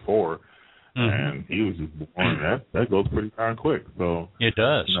heading towards 4, and he was just born. That goes pretty darn quick. So it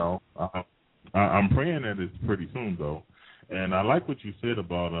does. I'm praying that it's pretty soon, though. And I like what you said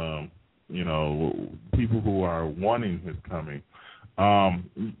about people who are wanting His coming.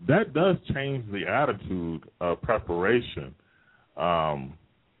 That does change the attitude of preparation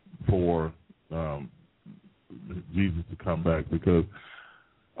for Jesus to come back, because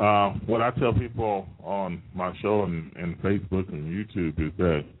what I tell people on my show and Facebook and YouTube is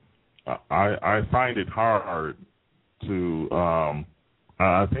that I find it hard to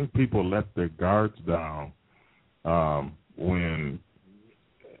I think people let their guards down when,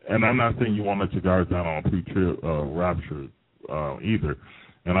 and I'm not saying you won't let your guards down on pre-trib rapture either.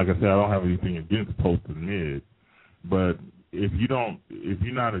 And like I said, I don't have anything against post and mid, but if you're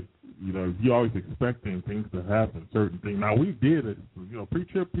always expecting things to happen, certain things. Now we did it,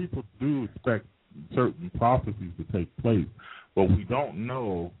 pre-trib people do expect certain prophecies to take place, but we don't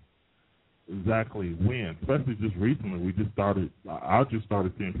know exactly when. Especially just recently, I just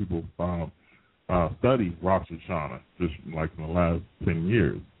started seeing people study Rosh Hashanah just like in the last 10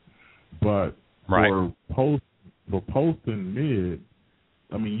 years. But for post and mid,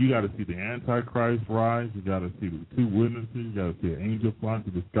 you got to see the Antichrist rise. You got to see the 2 witnesses. You got to see an angel flying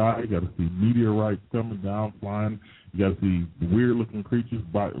through the sky. You got to see meteorites coming down, flying. You got to see weird-looking creatures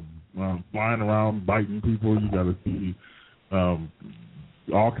flying around, biting people. You got to see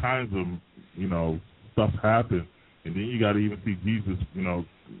all kinds of stuff happen, and then you got to even see Jesus,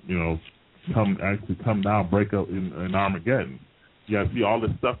 come down, break up in Armageddon. You got to see all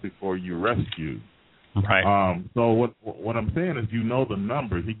this stuff before you rescue. Right. So what I'm saying is, the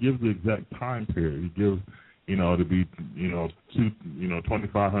numbers. He gives the exact time period. He gives, to be,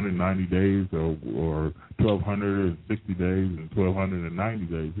 2,590 days or 1,260 days and 1,290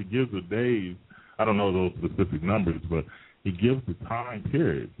 days. He gives the days. I don't know those specific numbers, but he gives the time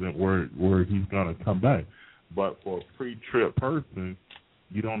periods that where he's going to come back. But for a pre-trip person,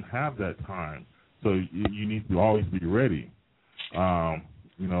 you don't have that time. So you need to always be ready.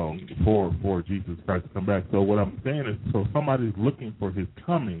 For Jesus Christ to come back. So what I'm saying is, so somebody's looking for His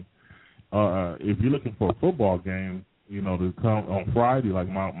coming. If you're looking for a football game, to come on Friday, like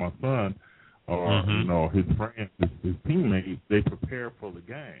my son or his friends, his teammates, they prepare for the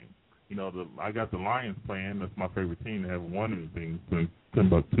game. I got the Lions playing. That's my favorite team. They haven't won anything since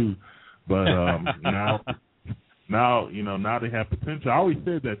Timbuktu, but now they have potential. I always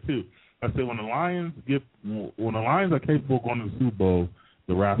said that too. I said when the Lions are capable of going to the Super Bowl,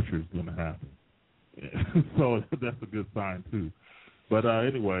 the rapture is going to happen. So that's a good sign too. But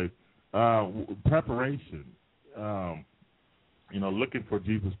anyway, preparation. Looking for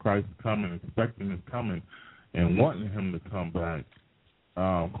Jesus Christ to come and expecting His coming and wanting Him to come back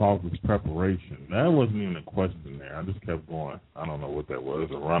causes preparation. That wasn't even a question there. I just kept going. I don't know what that was.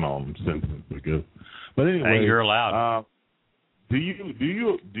 A run-on sentence, I guess. But anyway, hey, you're allowed. Do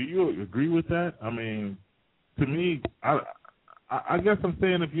you agree with that? To me, I guess I'm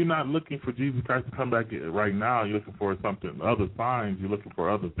saying, if you're not looking for Jesus Christ to come back right now, you're looking for something, other signs, you're looking for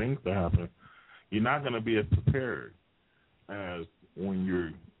other things to happen, you're not going to be as prepared as when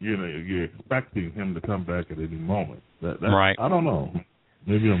you're expecting Him to come back at any moment. Right. I don't know.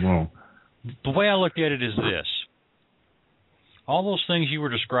 Maybe I'm wrong. The way I look at it is this. All those things you were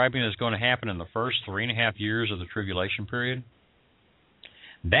describing as going to happen in the first 3.5 years of the tribulation period,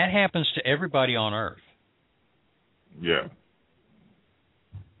 that happens to everybody on earth. Yeah.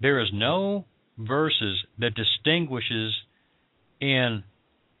 There is no verses that distinguishes in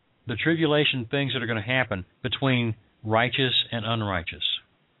the tribulation things that are going to happen between righteous and unrighteous.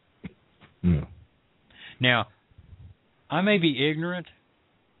 Yeah. Now, I may be ignorant,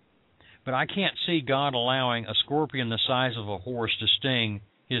 but I can't see God allowing a scorpion the size of a horse to sting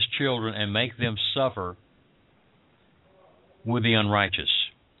his children and make them suffer with the unrighteous.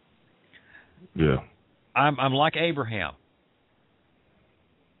 Yeah. I'm like Abraham.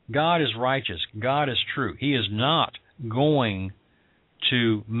 God is righteous. God is true. He is not going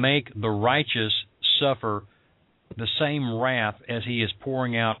to make the righteous suffer the same wrath as he is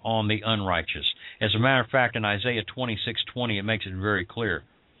pouring out on the unrighteous. As a matter of fact, in Isaiah 26:20, it makes it very clear.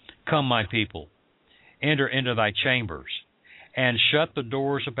 Come, my people, enter into thy chambers, and shut the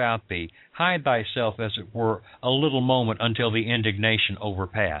doors about thee. Hide thyself, as it were, a little moment until the indignation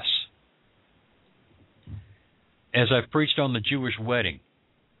overpass. As I've preached on the Jewish wedding,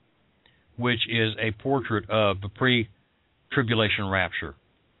 which is a portrait of the pre-tribulation rapture,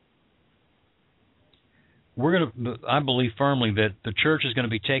 I believe firmly that the church is going to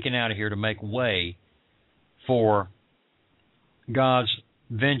be taken out of here to make way for God's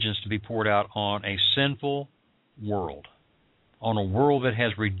vengeance to be poured out on a sinful world, on a world that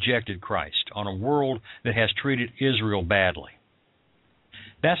has rejected Christ, on a world that has treated Israel badly.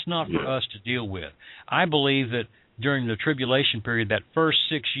 That's not for us to deal with. I believe that during the tribulation period, that first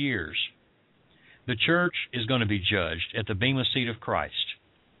 6 years, the church is going to be judged at the bema seat of Christ.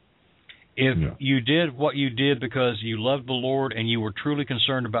 If you did what you did because you loved the Lord and you were truly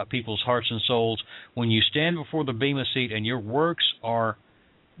concerned about people's hearts and souls, when you stand before the bema seat and your works are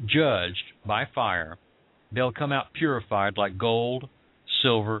judged by fire, they'll come out purified like gold,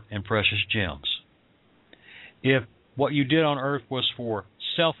 silver, and precious gems. If what you did on earth was for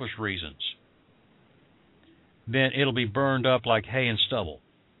selfish reasons, then it'll be burned up like hay and stubble,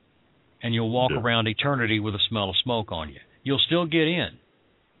 and you'll walk around eternity with a smell of smoke on you. You'll still get in,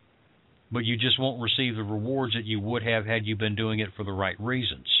 but you just won't receive the rewards that you would have had you been doing it for the right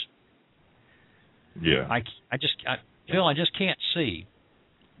reasons. Yeah. Phil, I just can't see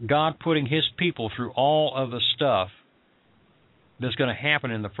God putting his people through all of the stuff that's going to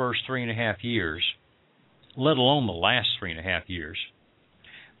happen in the first 3.5 years, let alone the last 3.5 years.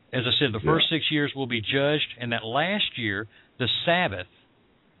 As I said, the first 6 years will be judged, and that last year, the Sabbath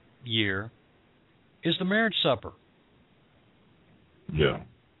year, is the marriage supper. Yeah.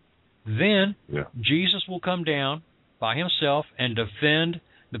 Then Jesus will come down by himself and defend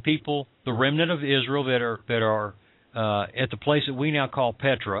the people, the remnant of Israel that are at the place that we now call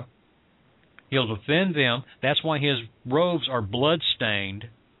Petra. He'll defend them. That's why his robes are blood-stained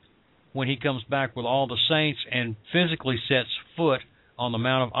when he comes back with all the saints and physically sets foot on the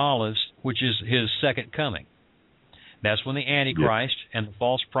Mount of Olives, which is his second coming. That's when the Antichrist and the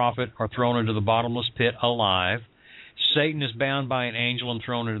false prophet are thrown into the bottomless pit alive. Satan is bound by an angel and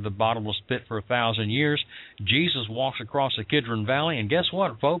thrown into the bottomless pit for 1,000 years. Jesus walks across the Kidron Valley, and guess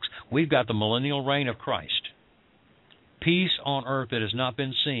what, folks? We've got the millennial reign of Christ. Peace on earth that has not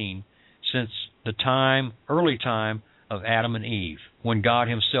been seen since the early time of Adam and Eve, when God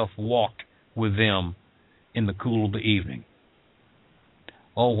himself walked with them in the cool of the evening.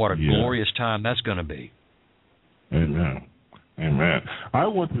 Oh, what a glorious time that's going to be. Amen. Amen. I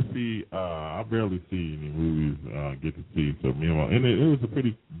went to see, I barely see any movies, get to see, so and it was a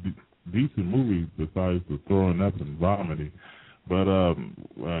pretty decent movie besides the throwing up and vomiting. But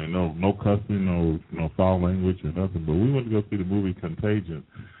no cussing, no foul language or nothing. But we went to go see the movie Contagion.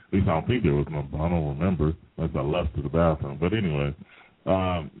 At least I don't think there was no, I don't remember, unless I left to the bathroom. But anyway,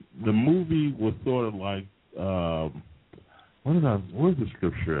 the movie was sort of like, where's the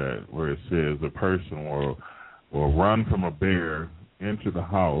scripture at where it says a person will run from a bear, enter the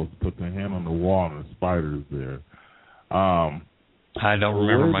house, put their hand on the wall, and a spider is there. I don't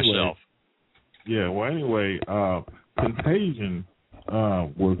remember myself. Yeah, well, anyway, Contagion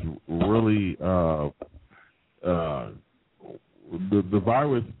was really the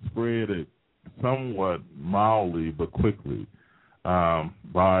virus spread it somewhat mildly but quickly. By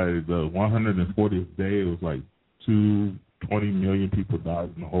the 140th day, it was like 20 million people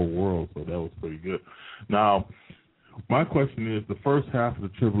died in the whole world, so that was pretty good. Now, my question is, the first half of the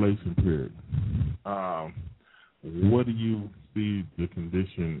tribulation period, what do you see the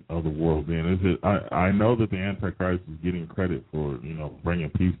condition of the world in? Is it? I know that the Antichrist is getting credit for bringing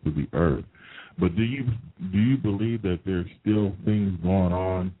peace to the earth, but do you believe that there's still things going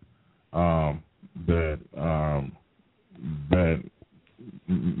on that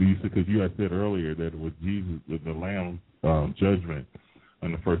because you had said earlier that it was Jesus, the Lamb's judgment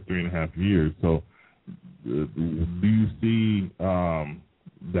in the first 3.5 years. So, do you see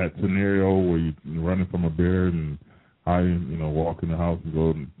that scenario where you're running from a bear and walk in the house and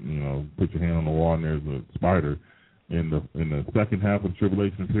go and put your hand on the wall and there's a spider. In the second half of the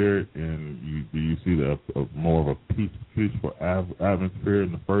tribulation period, and do you see more of a peaceful atmosphere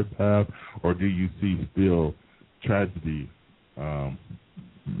in the first half, or do you see still tragedy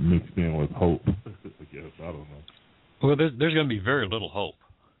mixed in with hope? I guess I don't know. Well, there's going to be very little hope.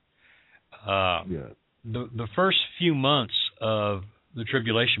 The first few months of the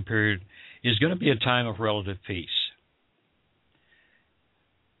tribulation period is going to be a time of relative peace,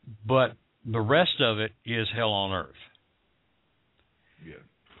 but the rest of it is hell on earth. Yeah.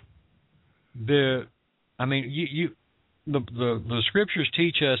 The scriptures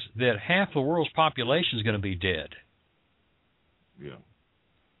teach us that half the world's population is going to be dead. Yeah.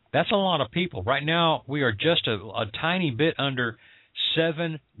 That's a lot of people. Right now, we are just a tiny bit under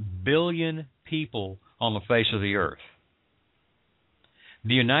 7 billion people on the face of the earth.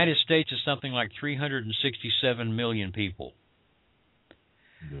 The United States is something like 367 million people.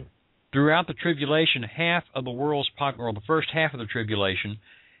 Yeah. Throughout the tribulation, half of the world's or the first half of the tribulation,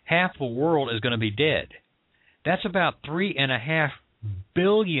 half the world is going to be dead. That's about 3.5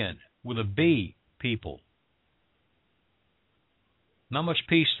 billion with a B people. Not much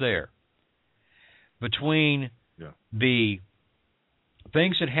peace there. Between the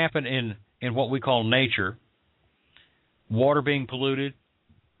things that happen in what we call nature, water being polluted,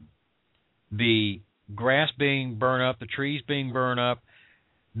 the grass being burned up, the trees being burned up,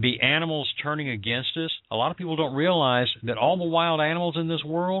 the animals turning against us. A lot of people don't realize that all the wild animals in this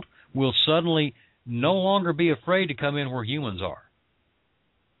world will suddenly no longer be afraid to come in where humans are.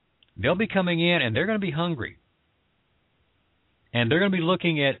 They'll be coming in and they're going to be hungry. And they're going to be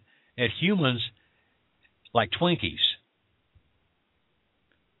looking at humans like Twinkies.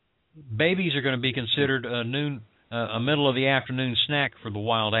 Babies are going to be considered a middle of the afternoon snack for the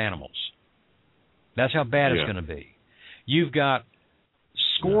wild animals. That's how bad it's going to be. You've got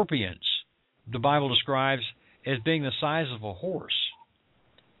scorpions, the Bible describes as being the size of a horse.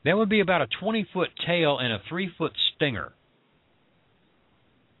 That would be about a 20-foot tail and a 3-foot stinger.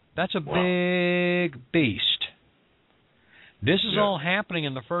 That's a big beast. This is all happening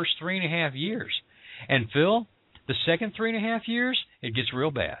in the first 3.5 years. And Phil, the second 3.5 years, it gets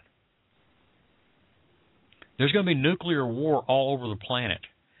real bad. There's going to be nuclear war all over the planet.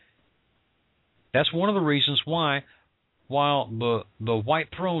 That's one of the reasons why, while the white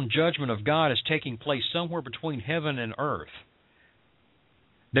throne judgment of God is taking place somewhere between heaven and earth,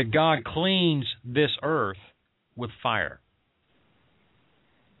 that God cleans this earth with fire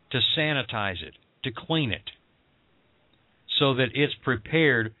to sanitize it, to clean it, so that it's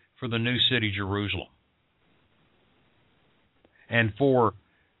prepared for the new city, Jerusalem, and for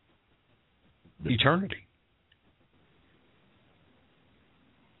eternity.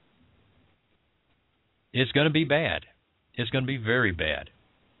 It's going to be bad. It's going to be very bad.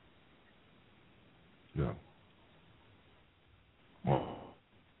 Yeah. Well,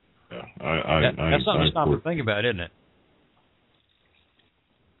 that's something to stop and think about, isn't it?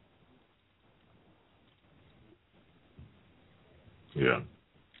 Yeah.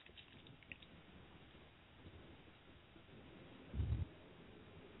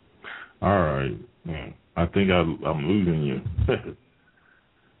 All right. I think I'm losing you.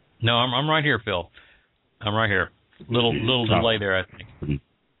 No, I'm right here, Phil. I'm right here. Little delay there, I think.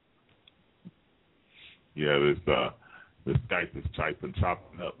 Yeah, this Skype is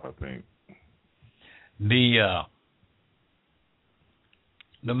chopping up, I think. The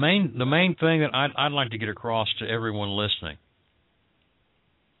main thing that I'd like to get across to everyone listening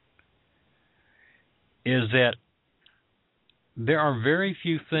is that there are very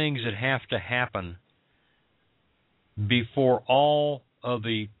few things that have to happen before all of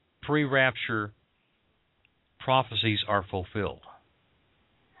the pre-rapture prophecies are fulfilled.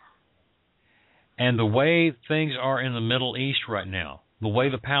 And the way things are in the Middle East right now, the way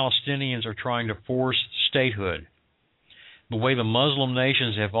the Palestinians are trying to force statehood, the way the Muslim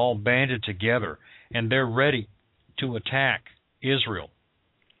nations have all banded together and they're ready to attack Israel.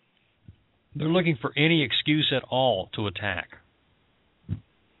 They're looking for any excuse at all to attack.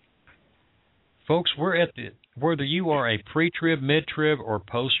 Folks, whether you are a pre-trib, mid-trib, or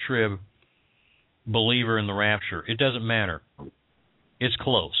post-trib believer in the rapture, it doesn't matter. It's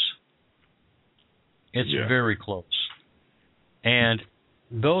close. It's very close. And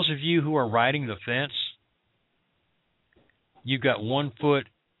those of you who are riding the fence, you've got 1 foot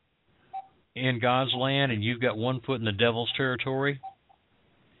in God's land and you've got 1 foot in the devil's territory,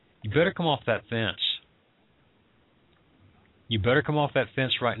 you better come off that fence. You better come off that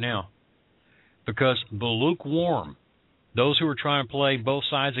fence right now. Because the lukewarm those who are trying to play both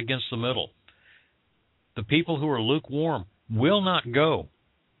sides against the middle. The people who are lukewarm will not go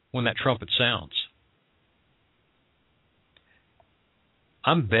when that trumpet sounds.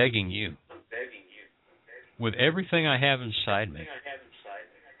 I'm begging you, with everything I have inside me,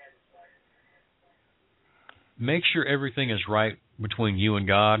 make sure everything is right between you and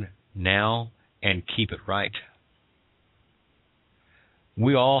God now and keep it right.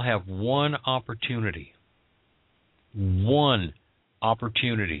 We all have one opportunity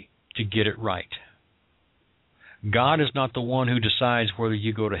to get it right. God is not the one who decides whether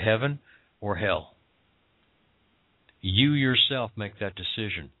you go to heaven or hell. You yourself make that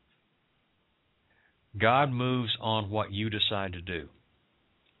decision. God moves on what you decide to do.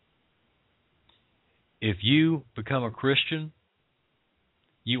 If you become a Christian,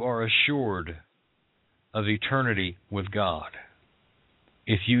 you are assured of eternity with God.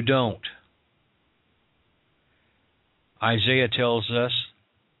 If you don't, Isaiah tells us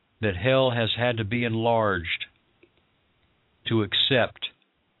that hell has had to be enlarged to accept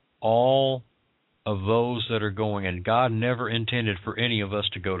all of those that are going, and God never intended for any of us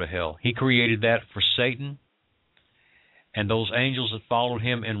to go to hell. He created that for Satan and those angels that followed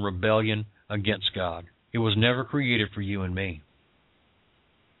him in rebellion against God. It was never created for you and me.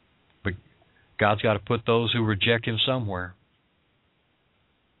 But God's got to put those who reject him somewhere.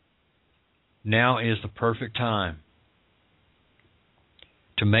 Now is the perfect time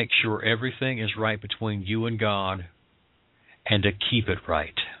to make sure everything is right between you and God and to keep it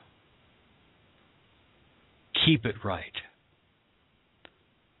right. Keep it right.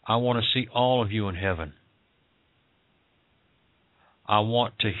 I want to see all of you in heaven. I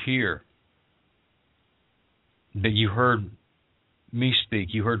want to hear that you heard me speak,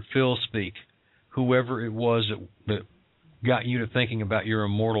 you heard Phil speak, whoever it was that got you to thinking about your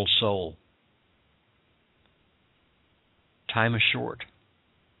immortal soul. Time is short.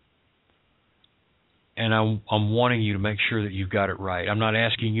 And I'm wanting you to make sure that you've got it right. I'm not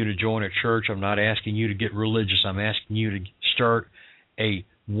asking you to join a church. I'm not asking you to get religious. I'm asking you to start a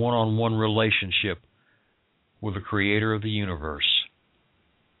one-on-one relationship with the Creator of the universe.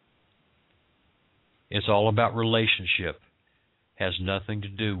 It's all about relationship. Has nothing to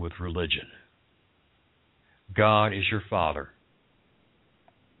do with religion. God is your Father.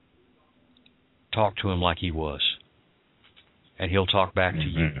 Talk to him like he was, and he'll talk back to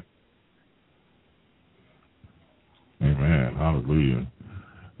you. Amen. Hallelujah.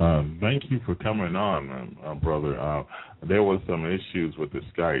 Thank you for coming on, brother. There was some issues with the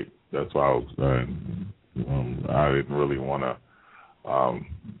Skype. That's why I didn't really want to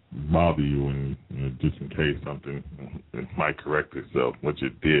bother you, and just in case something might correct itself, which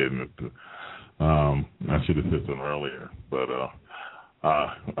it did. I should have said something earlier, but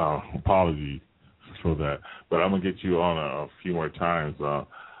apologies for that. But I'm gonna get you on a few more times.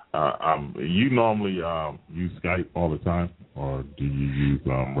 You normally use Skype all the time, or do you use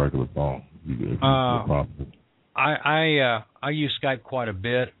regular phone? I use Skype quite a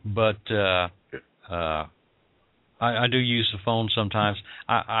bit, but I do use the phone sometimes.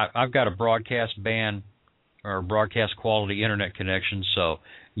 I've got a broadcast band or broadcast quality internet connection, so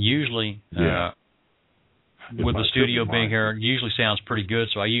usually with the studio being here, it usually sounds pretty good.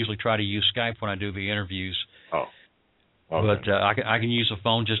 So I usually try to use Skype when I do the interviews. Oh. Okay. But I can use a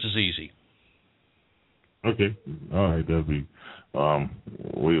phone just as easy. Okay. All right, that'll be.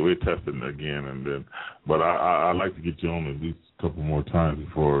 We're testing again, and then, but I'd like to get you on at least a couple more times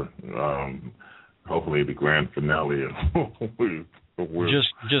before, hopefully, the grand finale.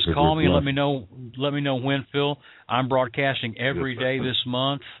 Just call me and let me know. Let me know when, Phil. I'm broadcasting every day this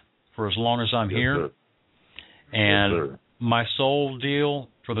month for as long as I'm here, sir. and my sole deal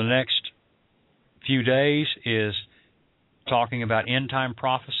for the next few days is talking about end-time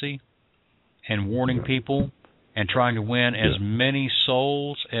prophecy and warning people and trying to win as many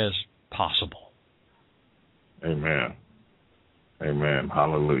souls as possible. Amen. Amen.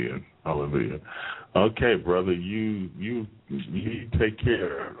 Hallelujah. Hallelujah. Okay, brother, you take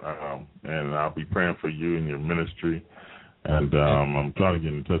care, and I'll be praying for you and your ministry. And I'm trying to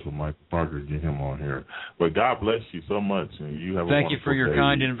get in touch with Mike Parker, get him on here. But God bless you so much, and you have a wonderful day. Thank you for your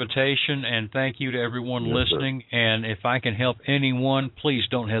kind invitation, and thank you to everyone listening. Sir. And if I can help anyone, please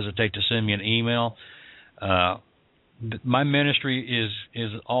don't hesitate to send me an email. My ministry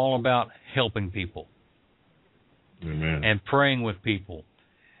is all about helping people. Amen. And praying with people.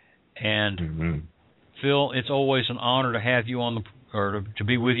 And Amen. Phil, it's always an honor to have you on to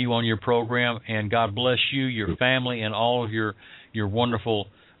be with you on your program, and God bless you, your family, and all of your wonderful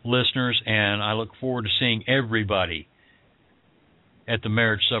listeners, and I look forward to seeing everybody at the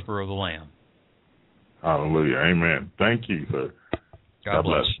marriage supper of the Lamb. Hallelujah. Amen. Thank you, sir. God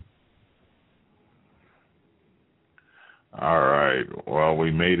bless. All right. Well,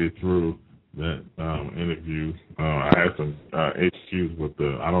 we made it through that interview. I had some issues with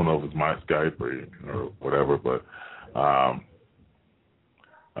I don't know if it's my Skype or whatever, but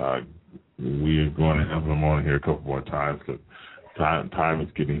we are going to have them on here a couple more times because time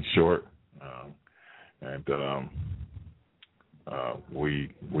is getting short, and we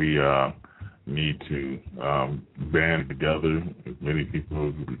need to band together as many people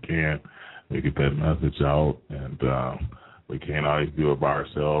as we can to get that message out, and we can't always do it by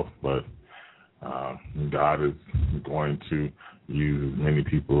ourselves, but God is going to use as many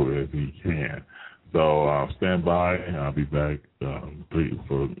people as He can. So stand by, and I'll be back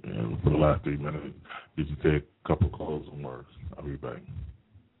for the last 3 minutes. Just to say a couple closing words. I'll be back.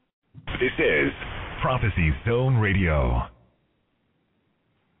 This is Prophecy Zone Radio.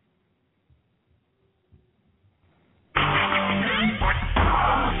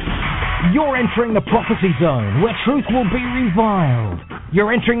 You're entering the prophecy zone where truth will be reviled.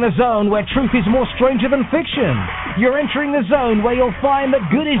 You're entering the zone where truth is more stranger than fiction. You're entering the zone where you'll find that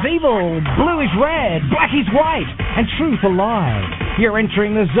good is evil, blue is red, black is white, and truth a lie. You're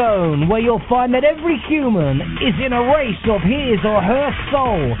entering the zone where you'll find that every human is in a race of his or her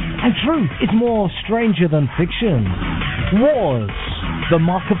soul, and truth is more stranger than fiction. Wars, the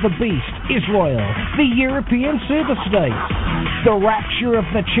mark of the beast, Israel, the European superstates, the rapture of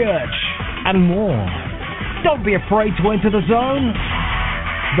the church, and more. Don't be afraid to enter the zone.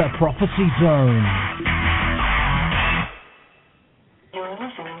 The Prophecy Zone. You're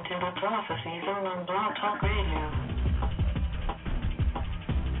listening to the Prophecy Zone on Blog Talk Radio.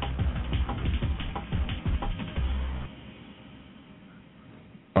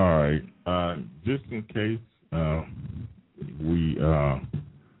 All right. Just in case we're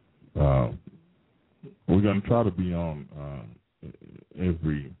going to try to be on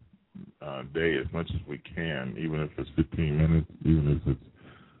every day as much as we can, even if it's 15 minutes, even if it's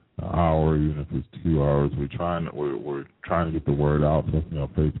an hour, even if it's 2 hours. We're trying to get the word out, especially on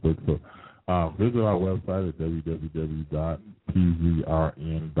Facebook. So visit our website at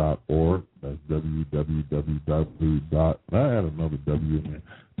www.pzrn.org. That's www. I had another W in there.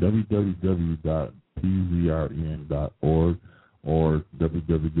 www.pzrn.org or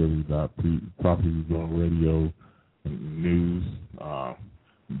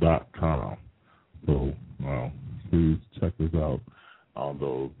www.prophecyzoneradionews.com. So please check us out on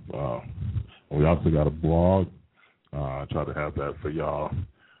those. We also got a blog. I try to have that for y'all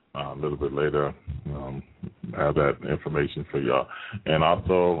a little bit later. Have that information for y'all. And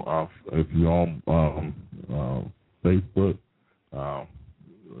also, if you're on Facebook,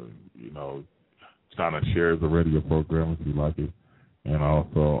 kind of share the radio program if you like it. And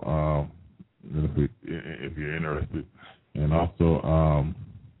also, if you're interested. And also,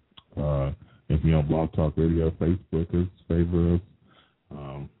 if you're on Blog Talk Radio, Facebook us, favor us,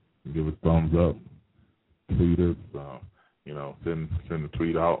 give us thumbs up, tweet us, send a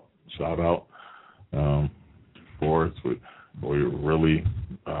tweet out, shout out for us. We really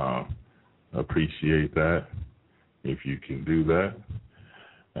appreciate that if you can do that.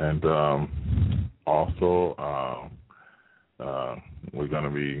 And also, we're going to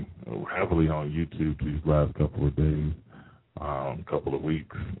be heavily on YouTube these last couple of days, couple of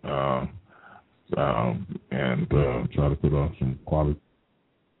weeks, and try to put on some quality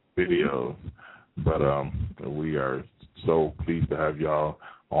videos. But we are so pleased to have y'all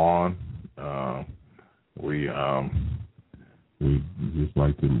on. We just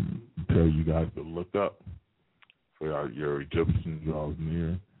like to tell you guys to look up for your Egyptian draws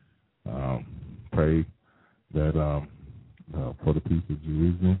near. Pray that for the peace of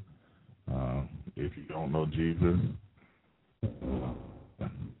Jerusalem. If you don't know Jesus,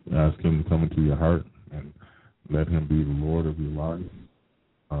 ask Him to come into your heart and let Him be the Lord of your life.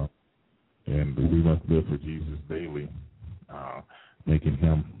 And we must live for Jesus daily, making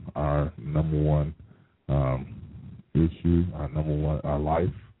Him our number one issue, our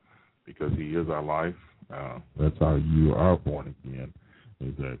life, because He is our life. That's how you are born again,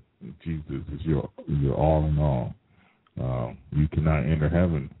 is that Jesus is your all in all. You cannot enter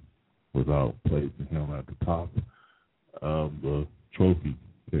heaven without placing Him at the top of the trophy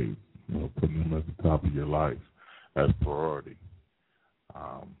case, putting Him at the top of your life as priority.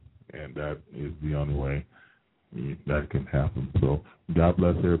 And that is the only way that can happen. So God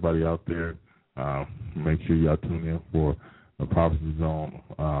bless everybody out there. Make sure y'all tune in for the Prophecy Zone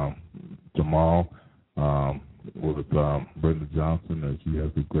tomorrow with Brenda Johnson, and she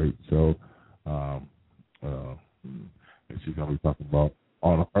has a great show. And she's going to be talking about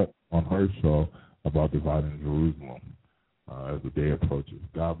on her show about dividing Jerusalem as the day approaches.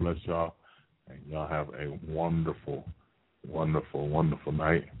 God bless y'all, and y'all have a wonderful, wonderful, wonderful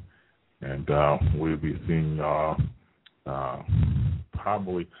night. And we'll be seeing y'all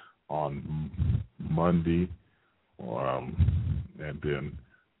probably on Monday, and then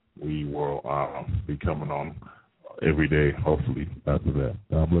we will be coming on every day, hopefully, after that.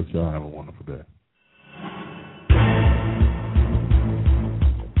 God bless y'all. Have a wonderful day.